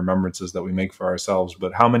evening remembrances that we make for ourselves.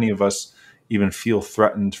 But how many of us even feel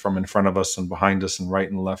threatened from in front of us and behind us and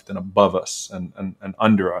right and left and above us and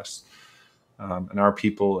under us? And our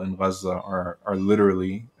people in Gaza are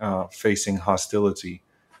literally facing hostility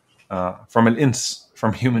from al-ins,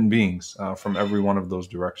 from human beings, from every one of those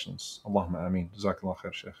directions. Allahumma ameen. Jazakallah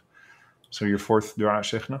khair, Sheikh. So your fourth dua,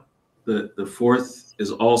 Sheikhna? The fourth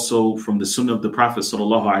is also from the Sunnah of the Prophet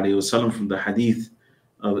sallallahu alaihi wasallam, from the Hadith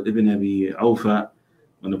of Ibn Abi Awfa,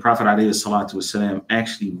 when the Prophet alaihi salatu wasallam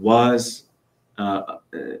actually was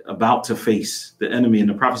about to face the enemy. And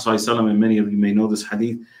the Prophet sallallahu alaihi wasallam, and many of you may know this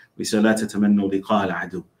Hadith, we say, "La tatamannu liqa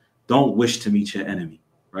al-adu." Don't wish to meet your enemy,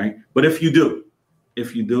 right? But if you do,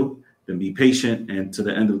 then be patient and to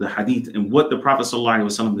the end of the Hadith. And what the Prophet sallallahu alaihi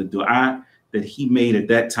wasallam, the dua that he made at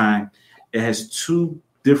that time, it has two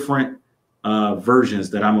different versions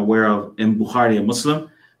that I'm aware of in Bukhari and Muslim.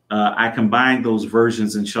 I combined those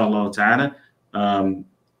versions, inshallah ta'ala,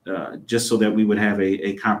 just so that we would have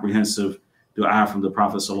a comprehensive dua from the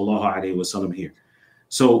Prophet sallallahu alaihi wasallam here.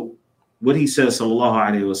 So what he says, sallallahu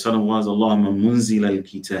alaihi wasallam, was, Allahumma munzil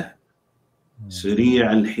al-kitab, sari'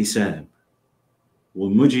 al-hisab, wa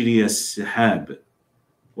mujri as-sihab,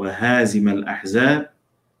 wa hazim al-ahzab,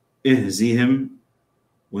 ihzihim,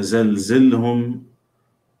 wa zalzilhum,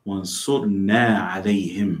 وَانْصُرْنَا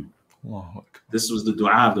عَلَيْهِمْ. This was the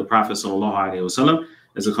dua of the Prophet sallallahu alaihi wasallam,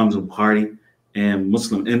 as it comes in Bukhari and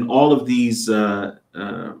Muslim. And all of these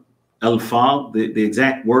alfaz, the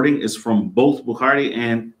exact wording is from both Bukhari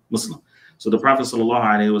and Muslim. So the Prophet sallallahu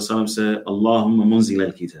alaihi wasallam said, Allahumma munzil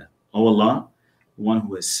al-kitab. Oh Allah, the one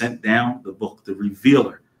who has sent down the book, the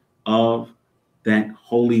revealer of that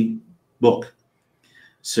holy book.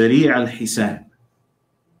 Sari' al-hisab,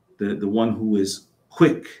 the one who is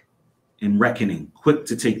quick in reckoning, quick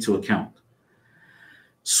to take to account,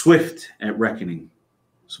 swift at reckoning,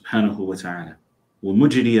 subhanahu wa ta'ala. Wa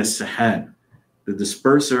mujri as-sahab, the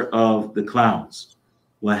disperser of the clouds.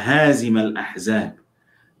 Wa hazim al-ahzab,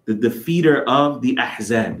 the defeater of the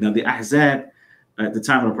ahzab. Now the ahzab, at the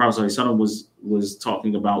time of the Prophet ﷺ, was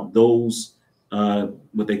talking about those,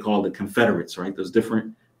 what they call the Confederates, right? Those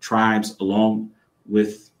different tribes, along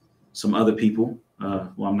with some other people,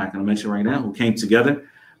 who I'm not going to mention right now, who came together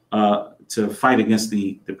to fight against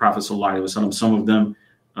the Prophet sallallahu alaihi wasallam. Some of them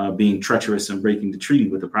being treacherous and breaking the treaty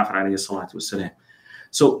with the Prophet alaihi salatu wasallam.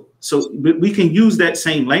 So we can use that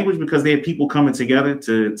same language because they had people coming together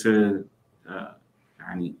to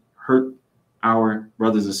hurt our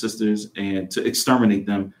brothers and sisters and to exterminate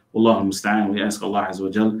them. Wallahu musta'an. We ask Allah Azza wa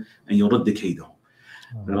Jal and yurad kaydahum,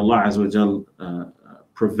 that Allah Azza wa Jal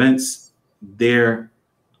prevents their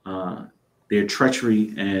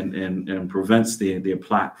treachery and prevents their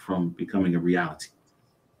plot from becoming a reality.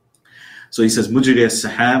 So he says, Mujri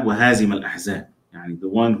as-sahab wa hazim al-ahzab, the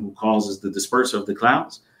one who causes the disperser of the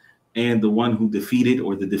clouds and the one who defeated,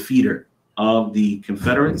 or the defeater of the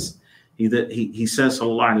Confederates. He says,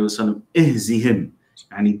 sallallahu alaihi wasallam,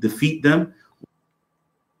 ihzihim, defeat them.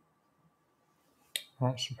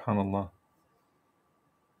 Oh, subhanallah.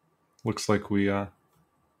 Looks like we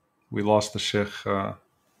lost the Sheikh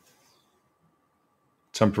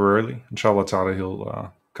temporarily. Inshallah ta'ala,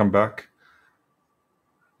 he'll come back.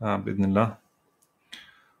 Bidnillah.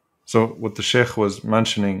 So what the Sheikh was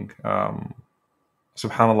mentioning,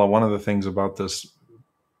 subhanallah, one of the things about this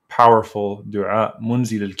powerful dua,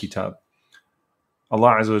 munzil al-kitab,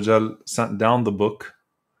 Allah Azza wa Jal sent down the book,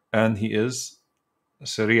 and He is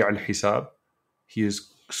sari' al-hisab. He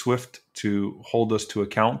is swift to hold us to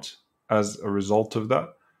account as a result of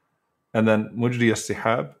that. And then mujri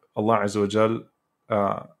as-sihab, Allah Azza wa Jal,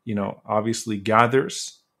 obviously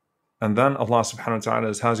gathers. And then Allah subhanahu wa ta'ala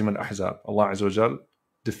is hazim al-ahzab. Allah Azza wa Jal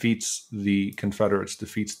defeats the Confederates,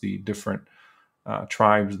 defeats the different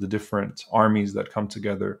tribes, the different armies that come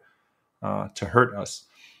together to hurt us.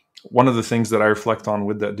 One of the things that I reflect on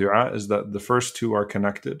with that dua is that the first two are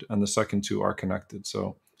connected and the second two are connected.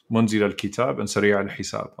 So munzil al-kitab and sari'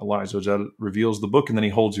 al-hisab. Allah Azza wa Jal reveals the book and then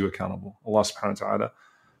He holds you accountable. Allah subhanahu wa ta'ala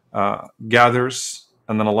gathers,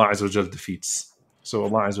 and then Allah Azza wa Jal defeats. So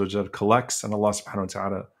Allah Azza wa Jal collects, and Allah subhanahu wa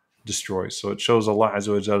ta'ala destroys. So it shows Allah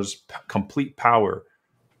Azza wa Jal's complete power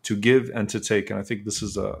to give and to take. And I think this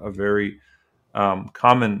is a very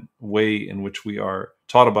common way in which we are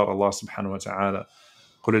taught about Allah subhanahu wa ta'ala.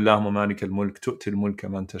 قُلِ اللَّهُمَّ مَالِكَ الْمُلْكِ تُؤْتِي الْمُلْكَ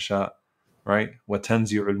مَنْ تَشَاءُ, right?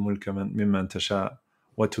 وَتَنْزِعُ الْمُلْكَ مِمَّنْ تَشَاءُ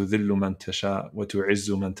وَتُذِلُّ مَنْ تَشَاءُ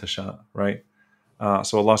وَتُعِزُّ مَنْ تَشَاءُ, right?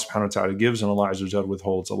 So Allah subhanahu wa ta'ala gives, and Allah Azza wa Jal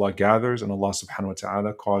withholds. Allah gathers, and Allah subhanahu wa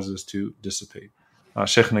ta'ala causes to dissipate.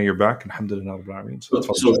 Shaykhna, you're back. Alhamdulillah Rabbil Alameen. So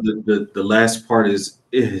the last part is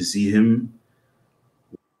ihzihim.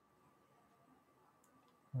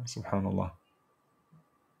 Subhanallah.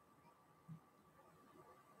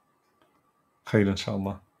 Khair,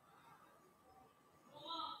 inshallah.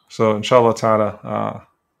 So inshallah ta'ala,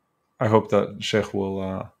 I hope that Shaykh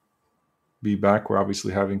will be back. We're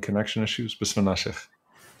obviously having connection issues. Bismillah, Shaykh.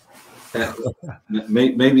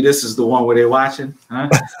 Maybe this is the one where they're watching, huh?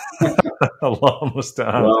 Allah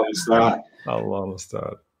musta'an. Allah musta'an. Allah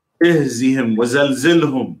musta'an. Ihzihim wa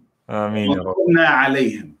zalzilhum. Ameen.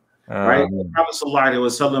 Alayhim. Right? The Prophet sallallahu alaihi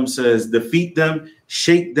wasallam says, defeat them,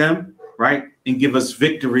 shake them, right? And give us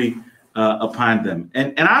victory upon them.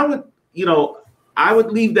 And I would, I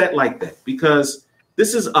would leave that like that, because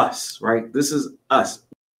this is us, right? This is us.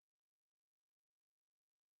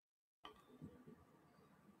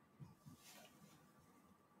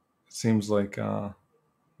 Seems like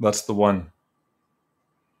that's the one.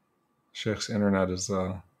 Sheikh's internet is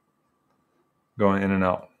going in and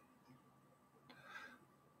out.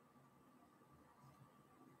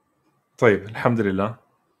 طيب, alhamdulillah.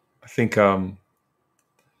 I think when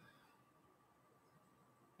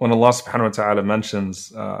Allah subhanahu wa ta'ala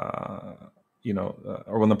mentions, or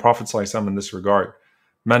when the Prophet sallallahu alaihi wasallam in this regard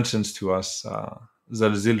mentions to us,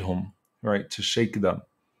 zalzilhum, right, to shake them.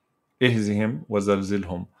 Ihzihim wa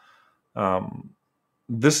zalzilhum.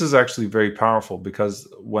 This is actually very powerful, because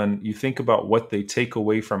when you think about what they take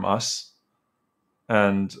away from us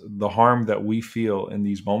and the harm that we feel in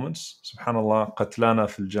these moments, subhanallah, qatlana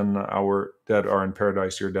fil jannah, our dead are in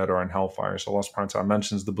paradise, your dead are in hellfire. So Allah subhanahu wa ta'ala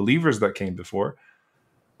mentions the believers that came before.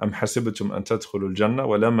 أم حسبتم أن تدخلوا الجنة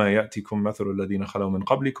ولما يأتكم مثل الذين خلوا من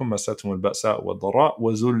قبلكم مستهم البأساء والضراء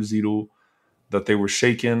وزلزلوا, that they were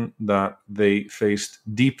shaken, that they faced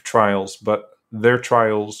deep trials, but their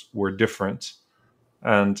trials were different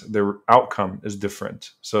and their outcome is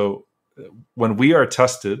different. So when we are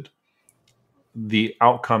tested, the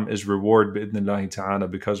outcome is reward bi'idhnillahi ta'ala,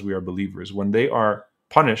 because we are believers. When they are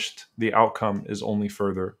punished, the outcome is only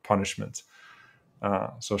further punishment.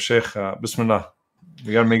 So Shaykh, Bismillah,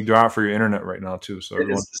 we got to make dua for your internet right now too. So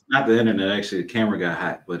it's not the internet, actually. The camera got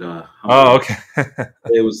hot, but oh, okay.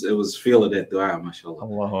 it was feeling that dua, mashallah.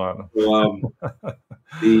 Allahu A'lam.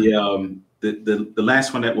 The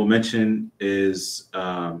last one that we'll mention is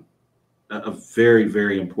a very,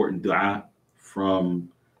 very important dua from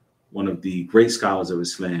one of the great scholars of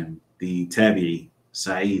Islam, the Tabi'i,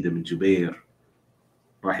 Sa'id ibn Jubair,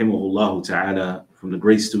 rahimahullah ta'ala, from the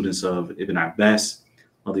great students of Ibn Abbas,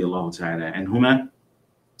 radiyallahu ta'ala anhuma.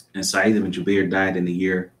 And Sa'id ibn Jubair died in the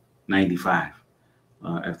year 95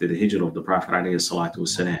 after the hijrah of the Prophet alayhi salatu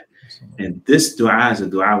wasalam. And this dua is a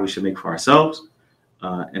dua we should make for ourselves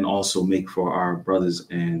and also make for our brothers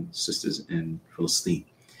and sisters in Palestine.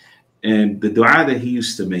 And the dua that he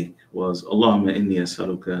used to make was, Allahumma inni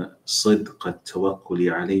as'aluka sidqa at-tawakkuli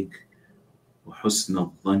alayk wa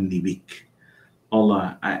husna adh-dhanni bik.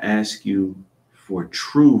 Allah, I ask you for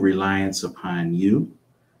true reliance upon you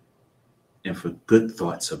and for good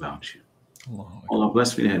thoughts about you. Allah,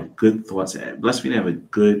 bless me to have good thoughts. Bless me to have a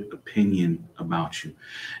good opinion about you.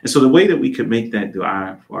 And so the way that we could make that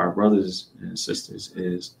dua for our brothers and sisters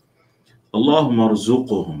is, Allahumma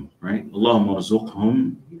rzuquhum, right? Allahumma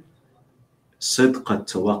rzuquhum sidqa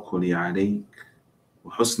at-tawakkuli alayk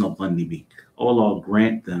wa husna adh-dhanni bik. Allah,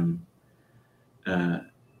 grant them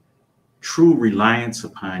true reliance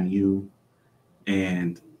upon you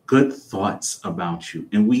and good thoughts about you.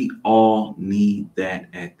 And we all need that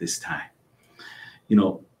at this time.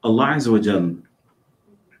 Allah Azza wa Jal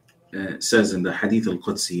says in the Hadith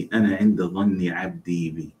al-Qudsi, Ana inda dhanni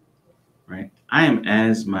abdi bi, right? I am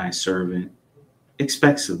as my servant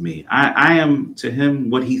expects of me. I am to him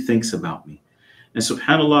what he thinks about me. And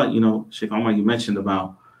subhanAllah, Sheikh Omar, you mentioned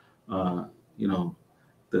about, the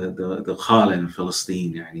Khala in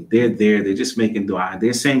Palestine. They're there, they're just making dua.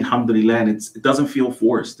 They're saying alhamdulillah, and it doesn't feel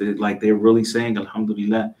forced. They're really saying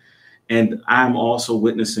alhamdulillah. And I'm also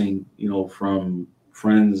witnessing, from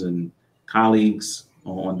friends and colleagues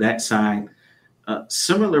on that side,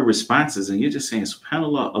 similar responses, and you're just saying,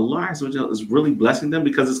 subhanAllah, Allah Azza wa Jalla is really blessing them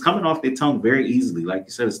because it's coming off their tongue very easily. Like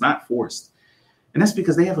you said, it's not forced. And that's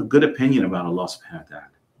because they have a good opinion about Allah subhanahu wa ta'ala.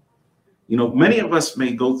 You know, many of us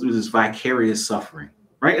may go through this vicarious suffering,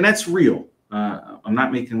 right? And that's real. I'm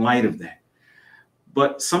not making light of that.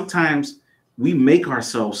 But sometimes we make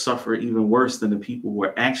ourselves suffer even worse than the people who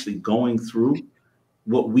are actually going through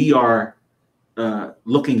what we are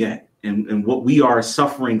looking at and what we are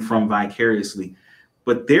suffering from vicariously.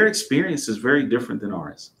 But their experience is very different than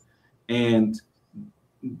ours. And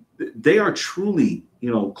they are truly,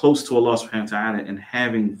 you know, close to Allah subhanahu wa ta'ala and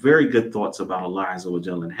having very good thoughts about Allah Azza wa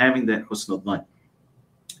Jalla and having that husn al-dhan.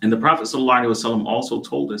 And the Prophet sallallahu alaihi wasallam also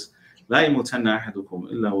told us, لا يموتن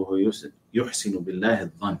أحدكم إلا وهو يحسن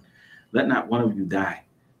بالله الظن. Let not one of you die,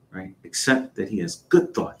 right, except that he has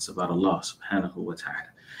good thoughts about Allah subhanahu wa ta'ala.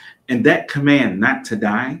 And that command not to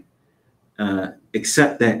die,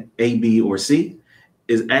 except that A, B, or C,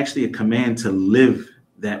 is actually a command to live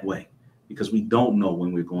that way, because we don't know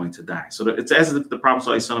when we're going to die. So it's as if the Prophet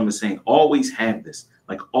ﷺ is saying, always have this,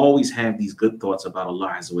 like always have these good thoughts about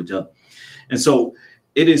Allah Azza wa Jalla. And so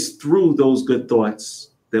it is through those good thoughts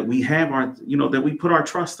that we have our, you know, that we put our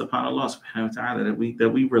trust upon Allah subhanahu wa ta'ala,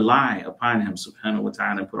 that we rely upon him subhanahu wa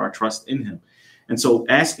ta'ala and put our trust in him. And so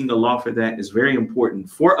asking Allah for that is very important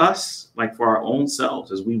for us, like for our own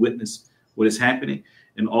selves as we witness what is happening,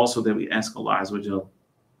 and also that we ask Allah Azza wa Jalla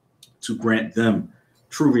to grant them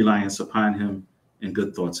true reliance upon him and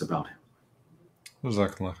good thoughts about him.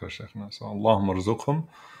 جزاك الله خير شيخنا. اللهم ارزقهم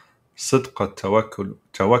صدق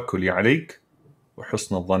التوكل عليك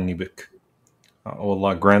وحسن الظن بك. Oh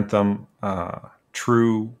Allah, grant them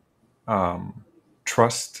true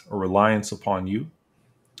trust or reliance upon you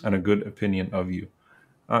and a good opinion of you.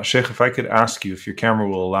 Sheikh, if I could ask you, if your camera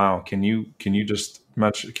will allow, can you just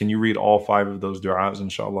mention, can you read all 5 of those du'as,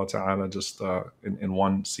 inshallah ta'ala, just in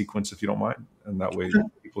one sequence, if you don't mind? And that way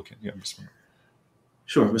people can, yeah, bismillah.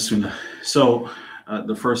 Sure, bismillah. So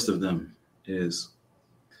the first of them is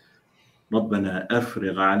رَبَّنَا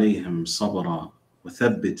أَفْرِغْ عَلَيْهِمْ صَبْرًا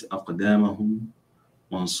وَثَبِّتْ أَقْدَامَهُمْ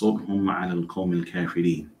وَانصُرْهُمْ عَلَى الْقَوْمِ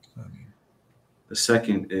الْكَافِرِينَ. The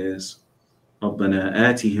second is رَبَّنَا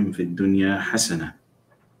آتِهِمْ فِي الدُّنْيَا حَسَنَةً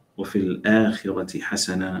وَفِي الْآخِرَةِ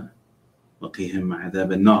حَسَنَةً وَقِهِمْ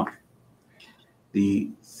عَذَابَ النَّارِ.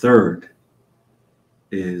 The third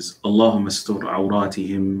is اللهم استر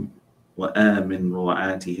عوراتهم وآمن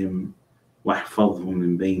روعاتهم واحفظهم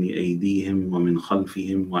من بين أيديهم ومن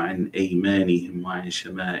خلفهم وعن أيمانهم وعن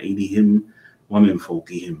شمائلهم ومن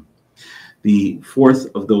فوقهم. The fourth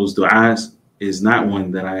of those du'as is not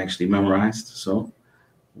one that I actually memorized, so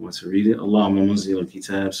I want to read it. اللهم منزل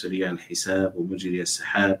الكتاب سريع الحساب ومجري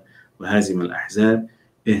السحاب وهازم الأحزاب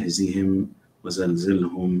اهزهم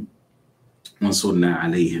وزلزلهم وانصرنا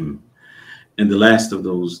عليهم. And the last of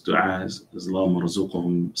those du'as is اللهم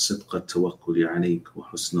ارزقهم صدق التوكل عليك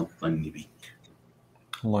وحسن الظن بك.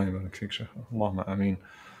 Allah yabarak fik, Shaykh. Allahumma ameen.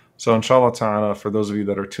 So inshallah ta'ala, for those of you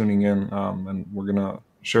that are tuning in, and we're going to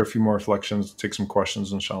share a few more reflections, take some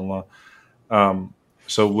questions, inshallah.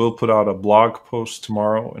 So we'll put out a blog post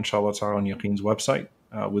tomorrow, inshallah ta'ala, on Yaqeen's website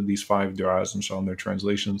with these 5 du'as, inshallah, and their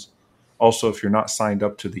translations. Also, if you're not signed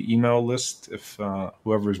up to the email list, if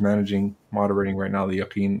whoever is moderating right now, the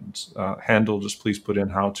Yaqeen's handle, just please put in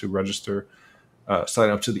how to register,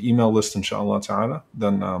 sign up to the email list, inshallah ta'ala.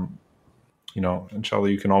 Then, you know, inshallah,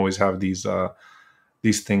 you can always have these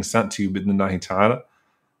things sent to you, bidnillahi ta'ala.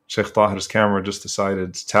 Sheikh Tahir's camera just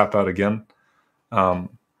decided to tap out again.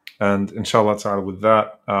 And inshallah ta'ala, with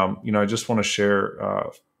that, you know, I just want to share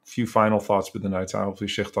a few final thoughts bidnillahi ta'ala. Hopefully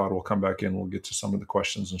Sheikh Tahir will come back in. We'll get to some of the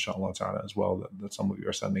questions, inshallah ta'ala, as well, that some of you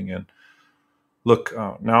are sending in. Look,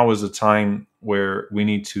 now is a time where we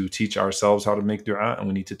need to teach ourselves how to make dua, and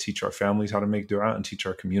we need to teach our families how to make dua, and teach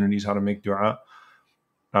our communities how to make dua.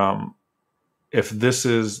 If this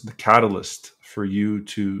is the catalyst for you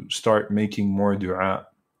to start making more dua,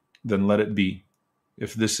 then let it be.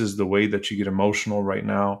 If this is the way that you get emotional right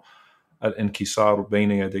now, al-inkisar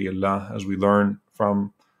bayna yaday Allah, as we learn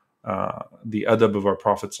from the adab of our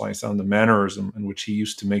Prophet ﷺ, the mannerism in which he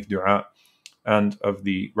used to make dua, and of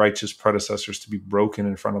the righteous predecessors to be broken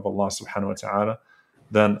in front of Allah subhanahu wa ta'ala,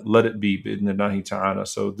 then let it be, bi'idhnillahi ta'ala.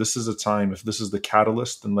 So this is a time, if this is the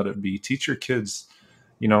catalyst, then let it be. Teach your kids,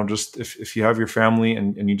 you know, just if you have your family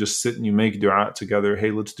and you just sit and you make dua together,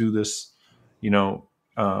 hey, let's do this, you know,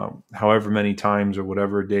 however many times or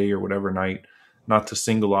whatever day or whatever night, not to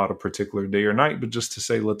single out a particular day or night, but just to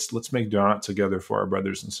say, let's make dua together for our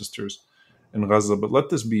brothers and sisters in Gaza. But let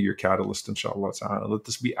this be your catalyst, inshallah ta'ala. Let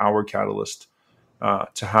this be our catalyst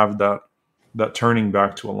to have that turning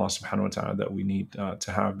back to Allah subhanahu wa ta'ala that we need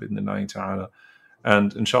to have, bidnillahi ta'ala.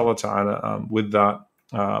 And inshallah ta'ala, with that,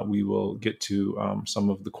 we will get to some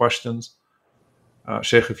of the questions.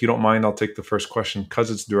 Sheikh, if you don't mind, I'll take the first question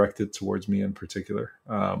because it's directed towards me in particular.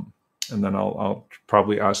 And then I'll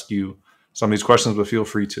probably ask you some of these questions, but feel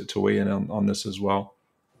free to weigh in on this as well.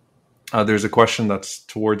 There's a question that's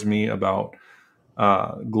towards me about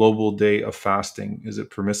global day of fasting. Is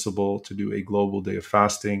it permissible to do a global day of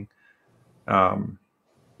fasting?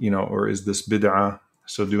 Or is this bid'ah?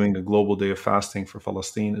 So doing a global day of fasting for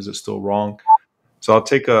Palestine, is it still wrong? So I'll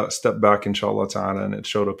take a step back, inshallah ta'ala, and it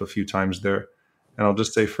showed up a few times there. And I'll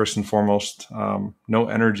just say first and foremost, no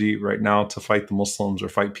energy right now to fight the Muslims or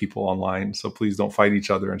fight people online. So please don't fight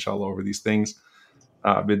each other, inshallah, over these things.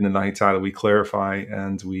 Bidnillahi ta'ala, we clarify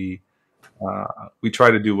and we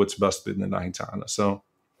try to do what's best, bidnillahi ta'ala. So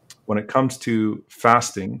when it comes to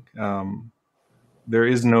fasting, there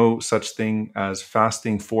is no such thing as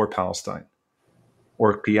fasting for Palestine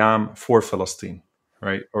or qiyam for Palestine,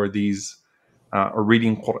 right? Or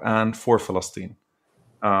reading Qur'an for Palestine.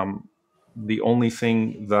 The only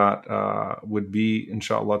thing that would be,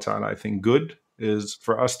 inshallah ta'ala, I think good is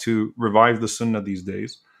for us to revive the sunnah these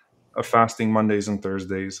days of fasting Mondays and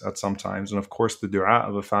Thursdays at some times. And of course, the dua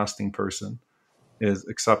of a fasting person is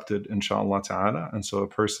accepted, inshallah ta'ala. And so a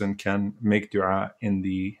person can make dua in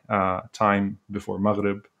the time before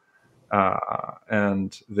Maghrib,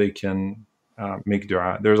 and they can make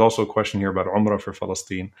dua. There's also a question here about Umrah for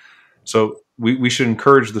Palestine. So we should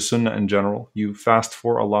encourage the sunnah in general. You fast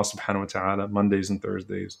for Allah subhanahu wa ta'ala Mondays and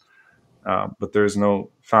Thursdays, but there's no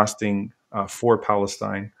fasting for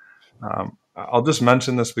Palestine. I'll just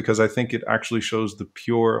mention this because I think it actually shows the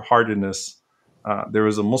pure heartedness. There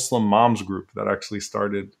was a Muslim moms group that actually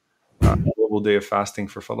started a global day of fasting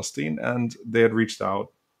for Palestine, and they had reached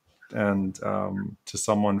out and to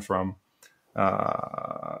someone from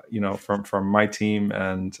my team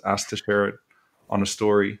and asked to share it on a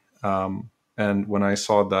story. And when I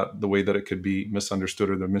saw that the way that it could be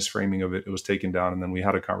misunderstood or the misframing of it, it was taken down. And then we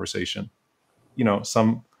had a conversation.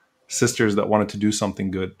 Some sisters that wanted to do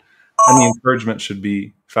something good. And the encouragement should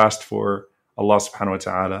be fast for Allah subhanahu wa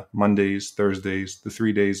ta'ala, Mondays, Thursdays, the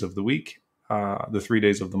 3 days of the week, the 3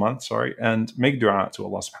 days of the month, and make dua to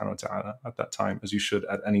Allah subhanahu wa ta'ala at that time, as you should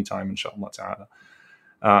at any time, inshallah ta'ala.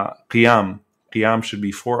 Qiyam should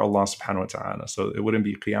be for Allah subhanahu wa ta'ala. So it wouldn't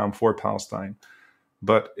be qiyam for Palestine.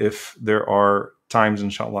 But if there are times,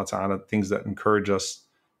 inshallah ta'ala, things that encourage us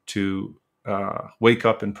to wake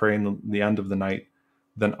up and pray in the end of the night,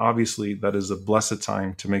 then obviously that is a blessed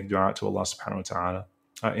time to make dua to Allah subhanahu wa ta'ala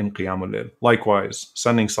in Qiyamul Layl. Likewise,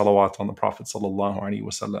 sending salawat on the Prophet sallallahu alaihi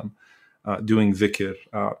wasallam, doing dhikr,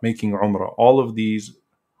 making umrah, all of these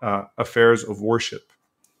affairs of worship,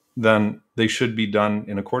 then they should be done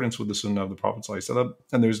in accordance with the sunnah of the Prophet sallallahu alaihi wasallam.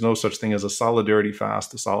 And there's no such thing as a solidarity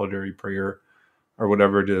fast, a solidarity prayer, or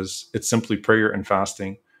whatever it is. It's simply prayer and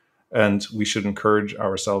fasting. And we should encourage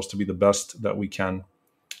ourselves to be the best that we can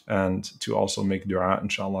and to also make dua,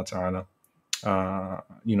 inshallah ta'ala,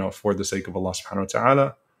 for the sake of Allah subhanahu wa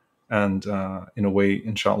ta'ala, and in a way,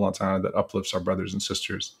 inshallah ta'ala, that uplifts our brothers and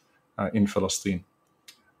sisters in Palestine.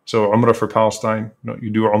 So Umrah for Palestine, you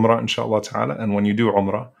do Umrah, inshallah ta'ala, and when you do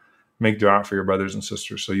Umrah, make dua for your brothers and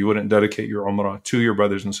sisters. So you wouldn't dedicate your Umrah to your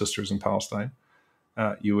brothers and sisters in Palestine.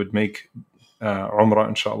 You would make Umrah,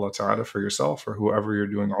 inshallah ta'ala, for yourself or whoever you're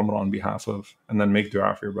doing Umrah on behalf of, and then make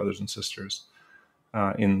dua for your brothers and sisters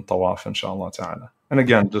in Tawaf, inshallah ta'ala. And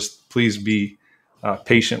again, just please be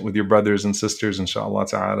patient with your brothers and sisters, inshallah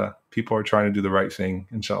ta'ala. People are trying to do the right thing,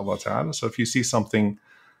 inshallah ta'ala. So if you see something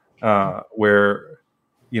where,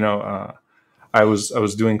 I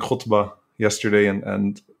was doing khutbah yesterday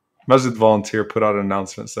and Masjid volunteer put out an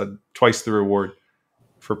announcement, said twice the reward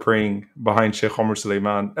for praying behind Sheikh Omar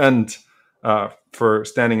Suleiman and for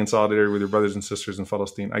standing in solidarity with your brothers and sisters in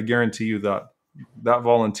Palestine. I guarantee you that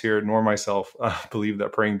volunteer nor myself believe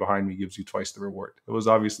that praying behind me gives you twice the reward. It was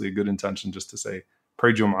obviously a good intention just to say,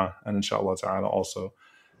 pray Jum'ah, and inshallah ta'ala also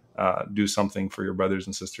do something for your brothers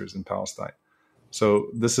and sisters in Palestine. So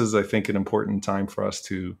this is, I think, an important time for us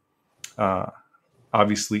to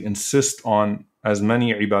obviously insist on as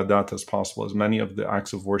many ibadat as possible, as many of the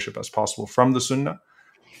acts of worship as possible from the sunnah,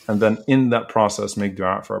 and then in that process make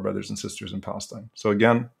dua for our brothers and sisters in Palestine. So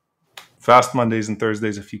again, fast Mondays and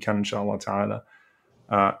Thursdays if you can, inshallah ta'ala,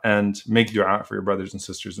 and make dua for your brothers and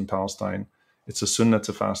sisters in Palestine. It's a sunnah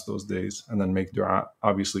to fast those days, and then make dua,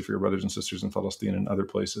 obviously, for your brothers and sisters in Palestine and other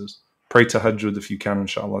places. Pray tahajjud if you can,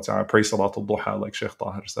 inshallah ta'ala. Pray salat al-duha, like Sheikh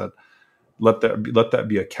Tahir said. Let that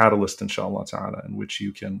be a catalyst, inshallah ta'ala, in which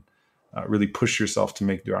you can really push yourself to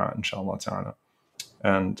make dua, inshallah ta'ala.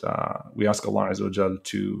 And we ask Allah Azza wa Jal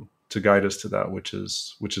to guide us to that which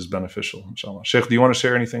is beneficial, inshallah. Sheikh, do you want to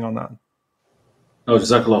share anything on that? Oh,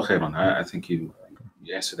 Jazakallah khairan. I think you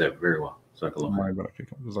answered that very well.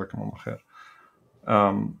 Jazakallah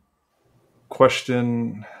khairan.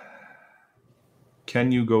 Question: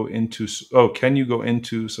 Can you go into? So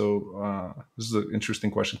this is an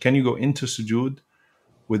interesting question. Can you go into sujood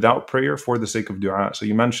without prayer for the sake of du'a? So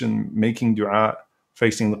you mentioned making du'a,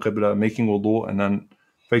 facing the qibla, making wudu, and then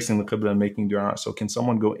facing the qibla and making du'a. So can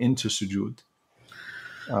someone go into sujood?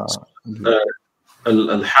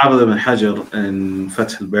 Al-Hafidh ibn Hajar and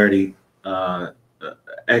Fath al-Bari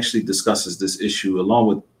actually discusses this issue along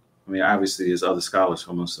with, obviously there's other scholars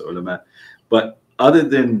from the ulama, but other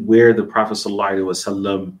than where the Prophet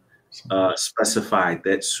ﷺ specified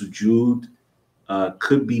that sujood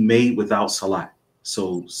could be made without salat.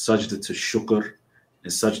 So sajda to shukr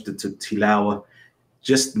and sajda to tilawa,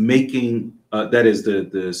 just making, that is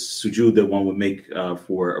the sujood that one would make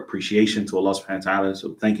for appreciation to Allah subhanahu wa ta'ala,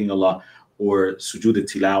 so thanking Allah, or sujood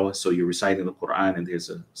tilawa, so you're reciting the Qur'an and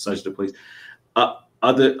there's a sajda place.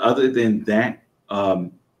 Other than that,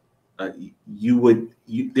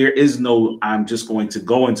 there is no, I'm just going to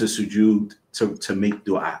go into sujood to make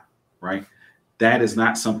dua, right? That is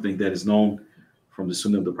not something that is known from the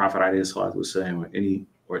Sunnah of the Prophet ﷺ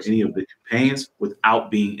or any of the companions without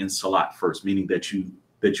being in salat first, meaning that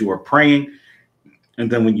you are praying,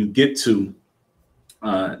 and then when you get to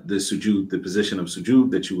the sujood, the position of sujood,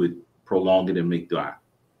 that you would prolong it and make dua.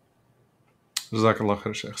 Jazakallah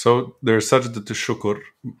khair, Shaykh. So there's sajda to shukr,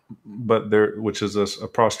 but which is a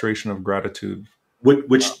prostration of gratitude,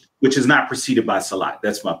 which is not preceded by salat.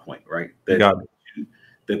 That's my point, right? That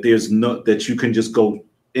there's no, that you can just go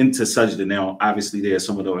into sajda. Now, obviously, there are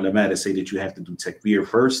some of the ulama that say that you have to do takbir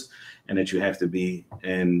first, and that you have to be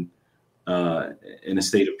in a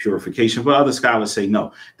state of purification. But other scholars say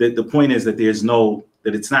no. The point is that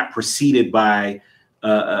that it's not preceded by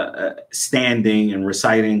standing and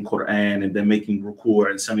reciting Qur'an and then making ruku'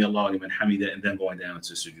 and Sami Allahu liman hamida and then going down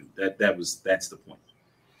to sujood. That's the point.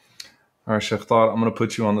 All right, Sheikh Tahir, I'm going to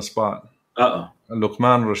put you on the spot.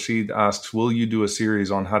 Luqman Rashid asks, will you do a series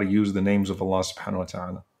on how to use the names of Allah subhanahu wa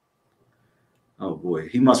ta'ala? Oh boy,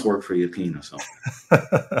 he must work for Yaqeen or something.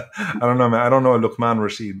 I don't know, man. I don't know Luqman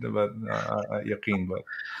Rashid, but Yaqeen, but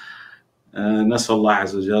نسأل الله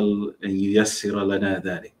عز وجل أن ييسر لنا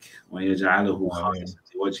ذلك ويجعله خالصا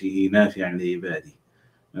لوجهه نافعا لعباده.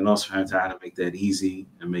 And Allah subhanahu wa ta'ala make that easy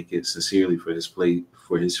and make it sincerely for his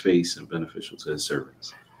face and beneficial to his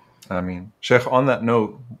servants. Ameen. Sheikh, on that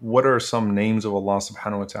note, what are some names of Allah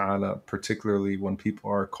subhanahu wa ta'ala, particularly when people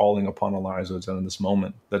are calling upon Allah Azza wa Jalla in this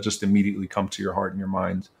moment, that just immediately come to your heart and your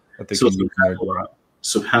mind that they can use in their dua?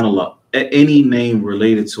 Subhanallah, any name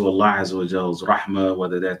related to Allah Azza wa Jalla's Rahmah,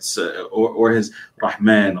 whether that's or his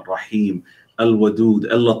Rahman, Rahim, Al-Wadud,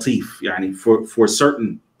 Al-Latif, yani for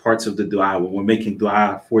certain parts of the dua, when we're making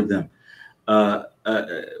dua for them.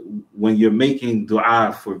 When you're making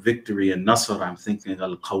dua for victory and Nasr, I'm thinking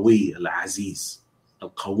Al-Qawi, Al-Aziz.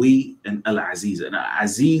 Al-Qawi and Al-Aziz. And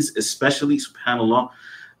Al-Aziz especially, subhanAllah,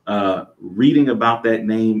 reading about that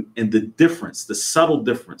name and the subtle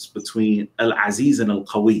difference between Al-Aziz and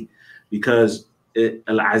Al-Qawi, because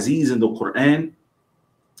Al-Aziz in the Quran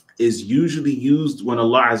is usually used when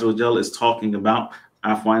Allah Azza wa Jalla is talking about,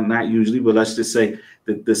 not usually, but let's just say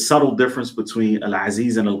that the subtle difference between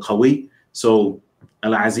Al-Aziz and Al-Qawi. So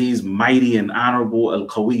Al-Aziz, mighty and honorable,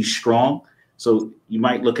 Al-Qawi, strong. So you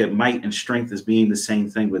might look at might and strength as being the same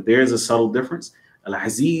thing, but there's a subtle difference.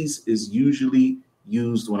 Al-Aziz is usually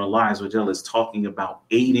used when Allah Azza wa Jalla is talking about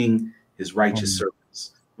aiding his righteous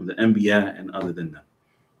servants, from the Anbiya and other than them.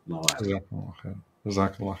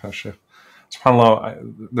 Jazakallah khair, Shaykh.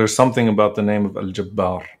 SubhanAllah, there's something about the name of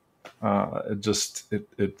Al-Jabbar.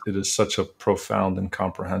 It is such a profound and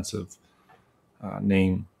comprehensive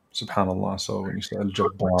name, SubhanAllah. So when you say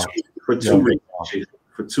Al-Jabbar, for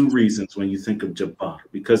two reasons when you think of Jabbar,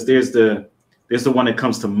 because there's the one that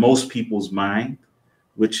comes to most people's mind,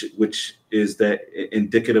 which is that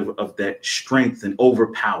indicative of that strength and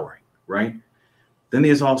overpowering, right? Then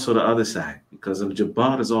there's also the other side, because of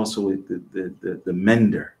Jabbar is also the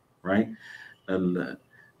mender, right?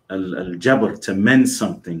 Al-Jabr, to mend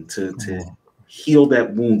something, to heal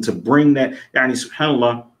that wound, to bring that,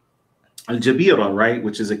 subhanAllah, Al-Jabira, right,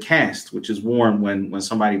 which is a cast, which is worn when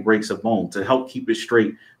somebody breaks a bone, to help keep it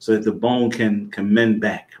straight so that the bone can mend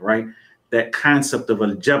back, right? That concept of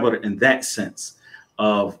Al-Jabr in that sense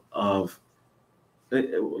of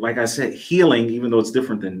like I said, healing, even though it's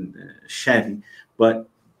different than Shafi, but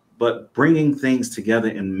bringing things together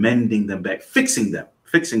and mending them back, fixing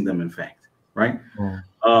them, in fact, right?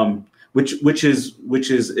 Which is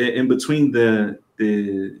in between the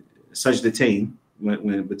sajdatain,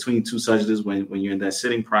 when between two sajdas, when you're in that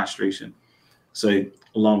sitting prostration, say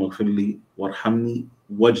Allahumma ighfirli warhamni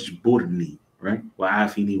wajburni, right?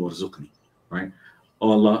 Wa'afini warzuqni, right?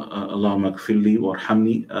 Oh Allah, Allahumma ighfirli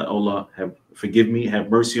warhamni, Allah, forgive me, have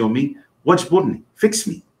mercy on me. Wajburni, fix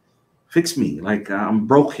me, like I'm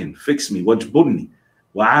broken, fix me. Wajburni,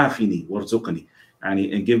 wa'afini warzuqni,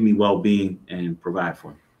 and give me well-being and provide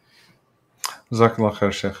for me. Jazakallah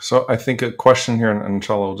khair, Sheikh. So I think a question here, and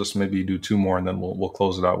inshallah we'll just maybe do two more and then we'll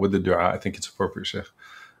close it out with the dua. I think it's appropriate, Sheikh.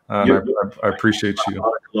 And I appreciate you.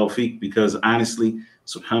 Because honestly,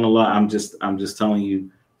 subhanAllah, I'm just telling you,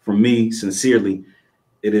 from me, sincerely,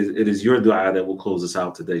 it is your dua that will close us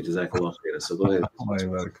out today. Jazakallah khair. So go ahead.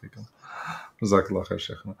 Jazakallah khair,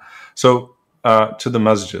 Sheikh. So to the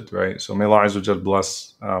masjid, right? So may Allah Azza wa Jal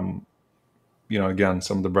bless again,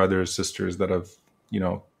 some of the brothers, sisters that have,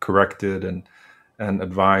 corrected and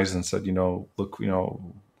advised and said, look,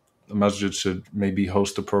 the masjid should maybe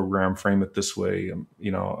host a program, frame it this way.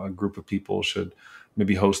 A group of people should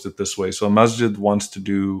maybe host it this way. So a masjid wants to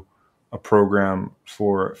do a program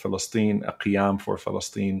for Palestine, a qiyam for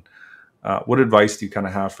Palestine. What advice do you kind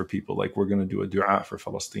of have for people? Like, we're going to do a dua for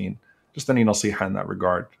Palestine. Just any nasiha in that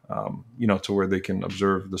regard, to where they can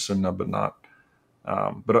observe the sunnah, but not,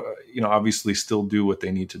 obviously still do what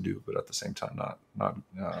they need to do, but at the same time, not.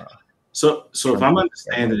 So if I'm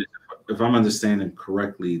understanding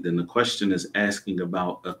correctly, then the question is asking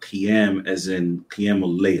about a qiyam as in qiyam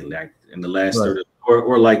al-layl, like in the last third,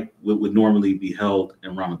 or like what would normally be held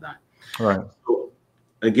in Ramadan. Right. So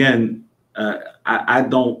again,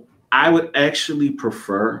 I would actually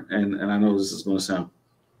prefer, and I know this is going to sound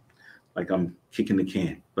like I'm kicking the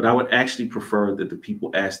can, but I would actually prefer that the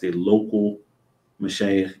people ask their local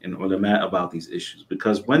mashayikh and ulama about these issues,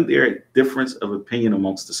 because when there are difference of opinion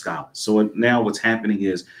amongst the scholars. So now what's happening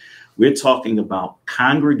is we're talking about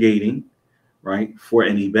congregating, right, for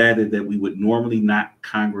an ibadah that we would normally not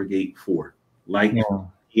congregate for, like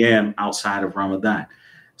qiyam outside of Ramadan.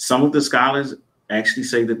 Some of the scholars actually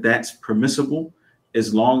say that that's permissible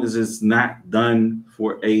as long as it's not done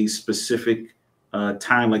for a specific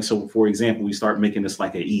time. Like, so for example, we start making this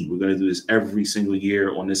like an Eid. We're going to do this every single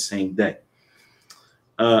year on this same day.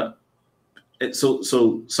 So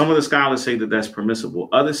some of the scholars say that that's permissible.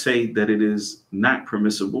 Others say that it is not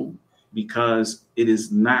permissible because it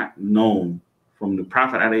is not known from the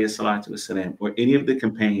Prophet ﷺ or any of the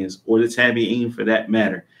companions or the tabi'een for that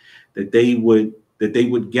matter that they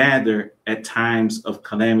would gather at times of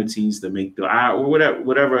calamities to make dua or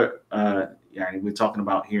whatever we're talking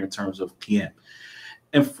about here in terms of qiyam.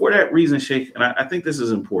 And for that reason, Sheikh, and I think this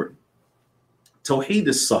is important, Tawheed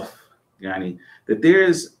as-Saf,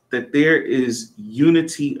 that there is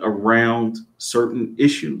unity around certain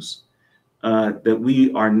issues, that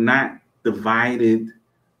we are not divided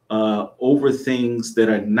over things that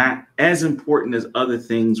are not as important as other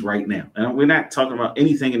things right now. And we're not talking about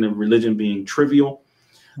anything in the religion being trivial,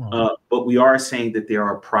 but we are saying that there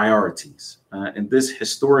are priorities. And this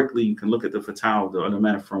historically, you can look at the fatwa of the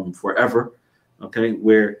ulama from forever, okay,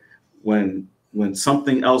 where when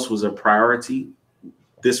something else was a priority,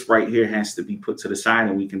 this right here has to be put to the side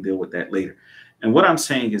and we can deal with that later. And what I'm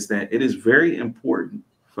saying is that it is very important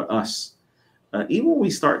for us, even when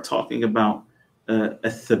we start talking about a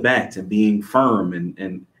thabat and being firm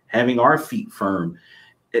and having our feet firm,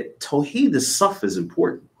 Tawheed as-Saf is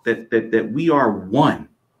important, that we are one,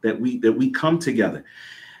 that we come together.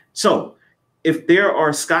 So if there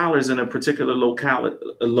are scholars in a particular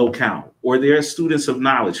locale, or there are students of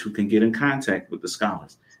knowledge who can get in contact with the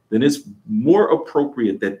scholars, then it's more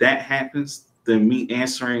appropriate that happens than me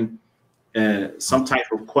answering some type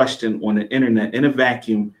of question on the internet in a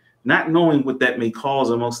vacuum, not knowing what that may cause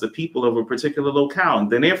amongst the people of a particular locale.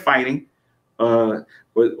 And then they're fighting or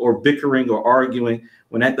bickering or arguing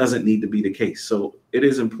when that doesn't need to be the case. So it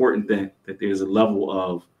is important that there's a level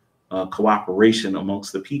of cooperation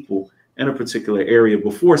amongst the people in a particular area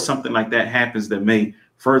before something like that happens that may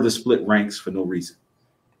further split ranks for no reason.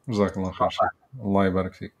 Jazakallah khair. Allah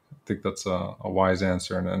yabarak feek. I think that's a wise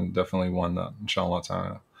answer and definitely one that, inshallah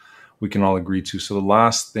ta'ala, we can all agree to. So the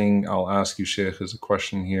last thing I'll ask you, Sheikh, is a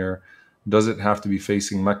question here. Does it have to be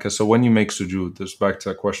facing Mecca? So when you make sujood, there's back to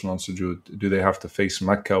that question on sujood, do they have to face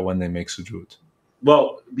Mecca when they make sujood?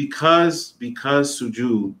 Well, because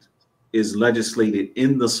sujood is legislated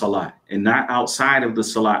in the salat and not outside of the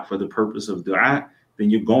salat for the purpose of dua,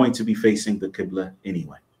 then you're going to be facing the qibla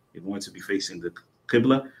anyway. You're going to be facing the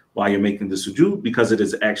qibla while you're making the sujood, because it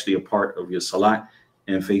is actually a part of your salat,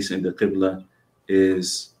 and facing the qibla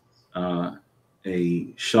is a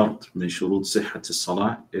shart min shurut sihhat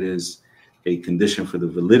as-salat. It is a condition for the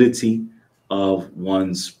validity of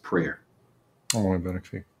one's prayer. Allah barak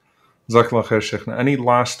feek. Jazakallah khair, Shaykhna. Any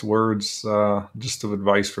last words, just of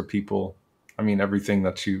advice for people? I mean, everything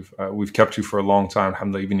that we've kept you for a long time.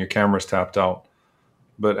 Alhamdulillah, even your camera's tapped out.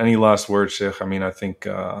 But any last words, Shaykh? I mean, I think,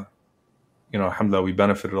 alhamdulillah, we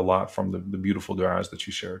benefited a lot from the beautiful du'as that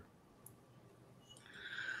you shared.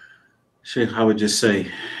 Shaykh, I would just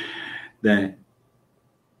say that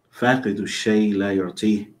faqidu shay la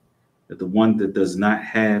yu'tih, that the one that does not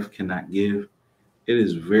have cannot give. It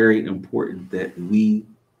is very important that we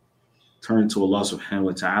turn to Allah subhanahu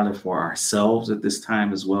wa ta'ala for ourselves at this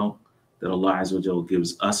time as well, that Allah Azza wa Jalla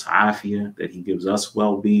gives us afiyah, that He gives us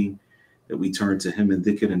well-being, that we turn to Him in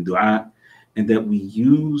dhikr and dua, and that we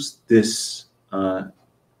use this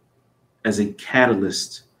as a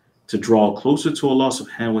catalyst to draw closer to Allah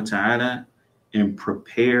subhanahu wa ta'ala and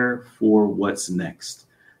prepare for what's next.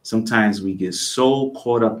 Sometimes we get so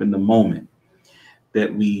caught up in the moment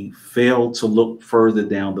that we fail to look further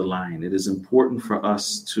down the line. It is important for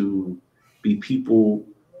us to be people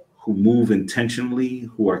who move intentionally,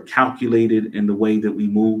 who are calculated in the way that we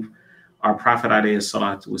move. Our Prophet alayhi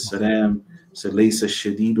salatu wasalam said, "Laysa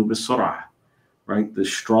shadidu bisur'ah," right? The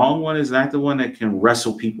strong one is not the one that can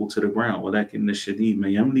wrestle people to the ground. وَلَكِنَّ الشَّدِيدَ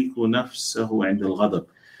مَن يَمْلِكُ نَفْسَهُ عِنْدَ الْغَضَبِ.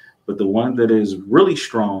 But the one that is really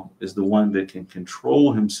strong is the one that can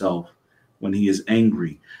control himself when he is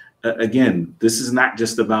angry. Again, this is not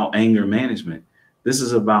just about anger management. This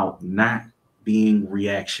is about not being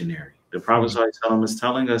reactionary. The Prophet ﷺ is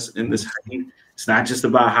telling us in this hadith, it's not just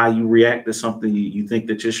about how you react to something. You think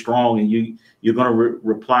that you're strong and you're going to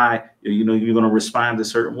reply, you're going to respond a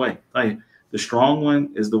certain way. The strong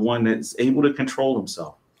one is the one that's able to control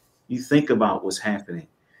himself. You think about what's happening,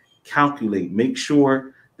 calculate, make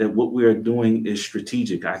sure that what we are doing is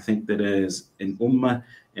strategic. I think that as an ummah,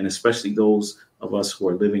 and especially those of us who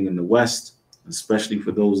are living in the West, especially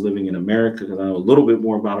for those living in America, because I know a little bit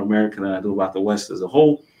more about America than I do about the West as a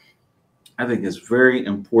whole, I think it's very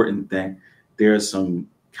important that there are some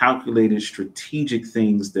calculated strategic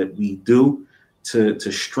things that we do to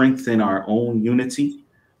strengthen our own unity,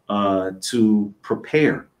 to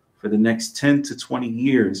prepare for the next 10 to 20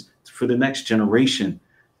 years, for the next generation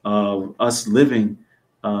of us living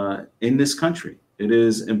in this country. It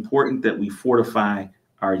is important that we fortify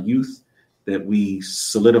our youth, that we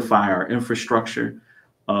solidify our infrastructure,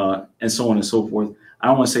 and so on and so forth. I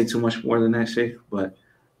don't want to say too much more than that, Sheikh, but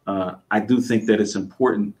I do think that it's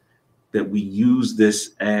important that we use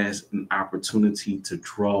this as an opportunity to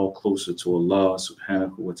draw closer to Allah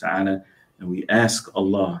subhanahu wa ta'ala. And we ask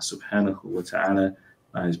Allah subhanahu wa ta'ala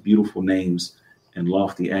by His beautiful names and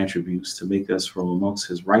lofty attributes to make us from amongst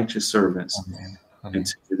His righteous servants. Amen. Amen. And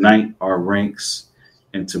to unite our ranks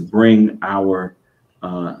and to bring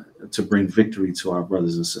victory to our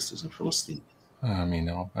brothers and sisters in Palestine. Ameen.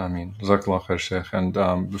 Ameen. Jazakallah khair, Shaykh. And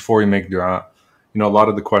before we make dua, a lot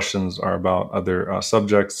of the questions are about other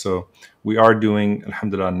subjects. So we are doing,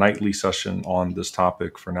 alhamdulillah, a nightly session on this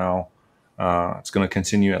topic for now. It's going to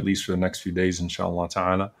continue at least for the next few days, inshallah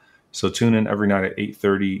ta'ala. So tune in every night at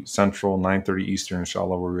 8:30 Central, 9:30 Eastern,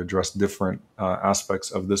 inshallah, where we address different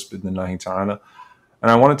aspects of this bidnillahi ta'ala.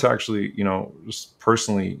 And I wanted to actually, just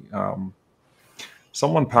personally,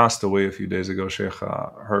 someone passed away a few days ago, Sheikh.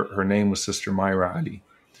 Her name was Sister Myra Ali.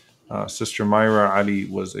 Sister Myra Ali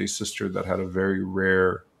was a sister that had a very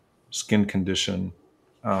rare skin condition.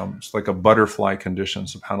 It's like a butterfly condition,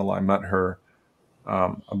 subhanAllah. I met her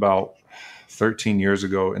about 13 years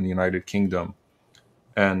ago in the United Kingdom.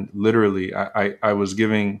 And literally, I was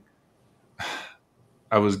giving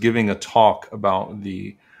a talk about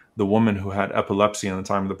the woman who had epilepsy in the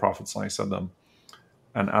time of the Prophet ﷺ,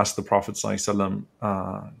 and asked the Prophet ﷺ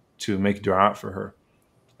to make dua for her.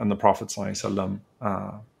 And the Prophet ﷺ,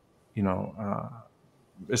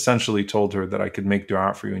 essentially told her that I could make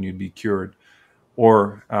dua for you and you'd be cured,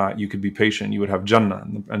 or you could be patient, you would have Jannah.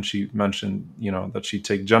 And she mentioned, that she'd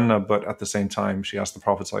take Jannah, but at the same time, she asked the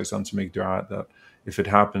Prophet ﷺ to make dua that if it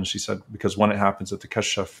happens, she said, because when it happens at the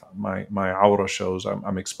kashaf, my awra shows,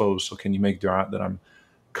 I'm exposed. So can you make dua that I'm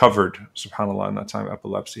covered, subhanAllah, in that time of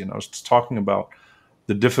epilepsy? And I was talking about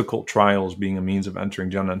the difficult trials being a means of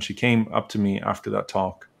entering Jannah. And she came up to me after that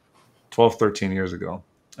talk 12, 13 years ago.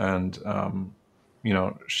 And,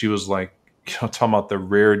 she was like, talking about the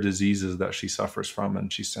rare diseases that she suffers from.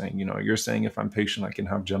 And she's saying, you're saying if I'm patient, I can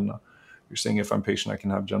have Jannah. You're saying if I'm patient, I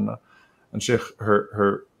can have Jannah. And Sheikh,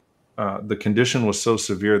 the condition was so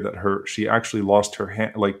severe that she actually lost her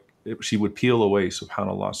hand, she would peel away,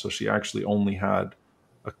 subhanAllah. So she actually only had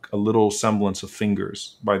a little semblance of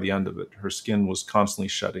fingers by the end of it. Her skin was constantly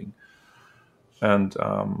shedding. And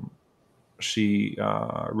she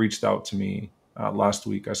reached out to me last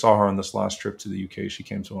week. I saw her on this last trip to the UK. She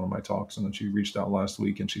came to one of my talks, and then she reached out last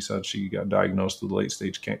week, and she said she got diagnosed with late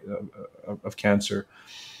stage of cancer,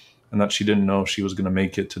 and that she didn't know she was going to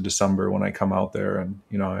make it to December when I come out there. And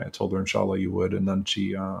I told her, inshallah, you would. And then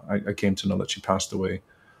I came to know that she passed away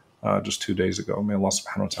just 2 days ago. May Allah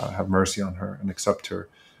subhanahu wa ta'ala have mercy on her and accept her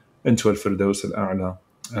into al-firdaus al-a'la.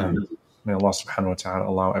 And may Allah subhanahu wa ta'ala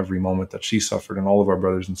allow every moment that she suffered and all of our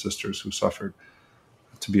brothers and sisters who suffered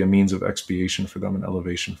to be a means of expiation for them and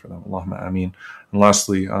elevation for them. Allahumma ameen. And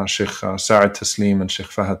lastly, Sheikh Sa'ad Taslim and Sheikh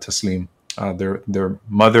Fahad Taslim, their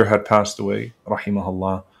mother had passed away,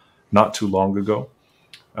 rahimahullah, not too long ago.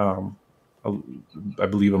 I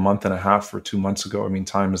believe a month and a half or 2 months ago. I mean,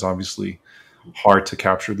 time is obviously hard to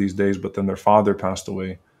capture these days, but then their father passed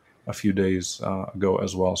away a few days ago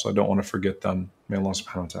as well. So I don't want to forget them. May Allah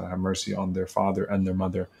subhanahu wa ta'ala have mercy on their father and their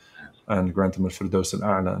mother and grant them al-firdaus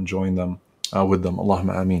al-a'la and join them with them.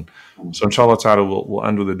 Allahumma ameen. So inshallah ta'ala we'll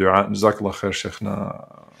end with a dua. Jazakallah khair,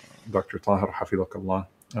 Shaykhna Dr. Tahir, hafidhakallah,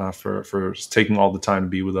 for taking all the time to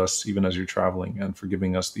be with us even as you're traveling and for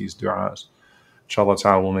giving us these du'as. Inshallah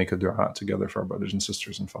ta'ala we'll make a dua together for our brothers and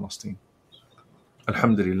sisters in Palestine.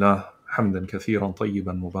 Alhamdulillah. حمدا كثيرا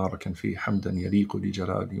طيبا مباركا فيه حمدا يليق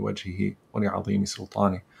بجلال وجهه ولعظيم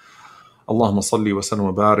سلطانه اللهم صل وسلم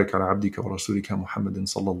وبارك على عبدك ورسولك محمد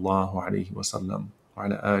صلى الله عليه وسلم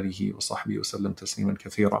وعلى آله وصحبه وسلم تسليما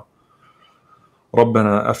كثيرا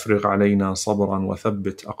ربنا أفرغ علينا صبرا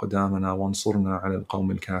وثبت أقدامنا وانصرنا على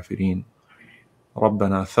القوم الكافرين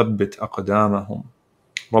ربنا ثبت أقدامهم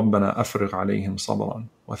ربنا أفرغ عليهم صبرا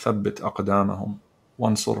وثبت أقدامهم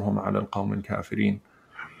وانصرهم على القوم الكافرين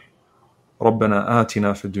ربنا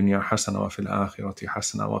آتنا في الدنيا حسنة وفي الآخرة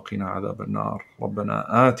حسنة وقنا عذاب النار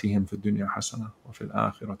ربنا آتهم في الدنيا حسنة وفي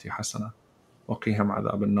الآخرة حسنة وقهم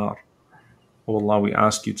عذاب النار. Oh Allah, we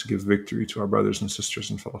ask you to give victory to our brothers and sisters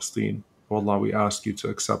in Palestine. Oh Allah, we ask you to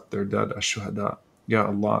accept their dead as shuhada. Ya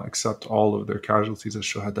Allah, accept all of their casualties as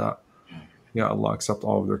shuhada. Ya Allah, accept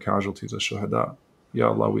all of their casualties as shuhada. Ya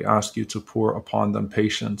Allah, we ask you to pour upon them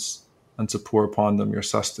patience and to pour upon them your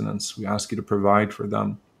sustenance. We ask you to provide for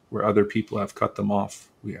them where other people have cut them off.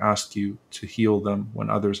 We ask you to heal them when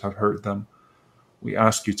others have hurt them. We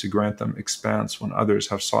ask you to grant them expanse when others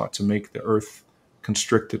have sought to make the earth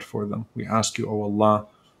constricted for them. We ask you, O Allah,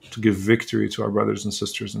 to give victory to our brothers and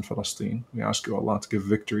sisters in Palestine. We ask you, Allah, to give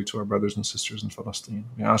victory to our brothers and sisters in Palestine.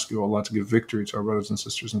 We ask you, Allah, to give victory to our brothers and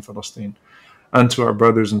sisters in Palestine and to our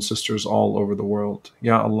brothers and sisters all over the world.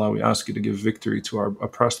 Ya Allah, we ask you to give victory to our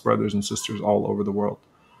oppressed brothers and sisters all over the world.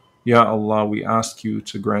 Ya Allah, we ask you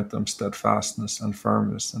to grant them steadfastness and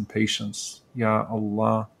firmness and patience. Ya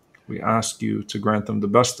Allah, we ask you to grant them the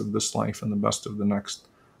best of this life and the best of the next,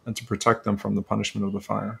 and to protect them from the punishment of the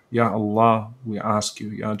fire. Ya Allah, we ask you,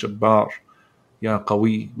 Ya Jabbar, Ya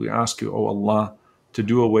Qawi, we ask you, O Allah, to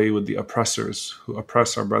do away with the oppressors who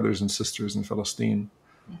oppress our brothers and sisters in Palestine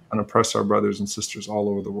and oppress our brothers and sisters all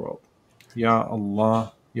over the world. Ya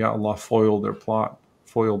Allah, foil their plot.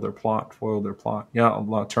 Foil their plot, foil their plot. Ya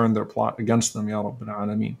Allah, turn their plot against them, Ya Rabbil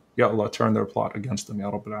Alameen. Ya Allah, turn their plot against them,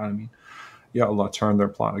 Ya Rabbil Alameen. Ya Allah, turn their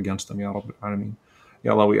plot against them, Ya Rabbil Alameen.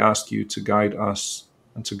 Ya Allah, we ask you to guide us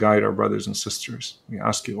and to guide our brothers and sisters. We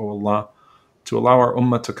ask you, O Allah, to allow our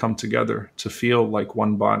ummah to come together, to feel like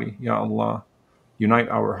one body. Ya Allah, unite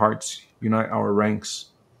our hearts, unite our ranks.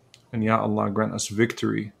 And Ya Allah, grant us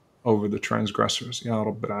victory over the transgressors. Ya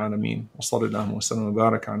Rabbil Alameen. Wa sallallahu wa sallam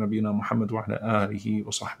wa baraka ala nabiyyina Muhammad wa ala alihi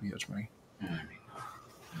wa sahbihi ajma'in.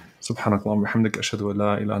 سبحانك اللهم وبحمدك أشهد أن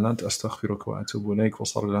لا إله إلا أنت أستغفرك وأتوب إليك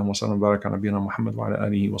وصلى الله وسلم وبارك على نبينا محمد وعلى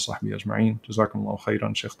آله وصحبه أجمعين. جزاكم الله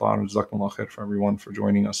خيرا Sheikh Tahir. جزاكم الله خير for everyone for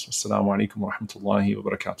joining us. Assalamu alaikum wa rahmatullahi wa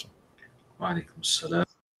barakatuh. وعليكم السلام.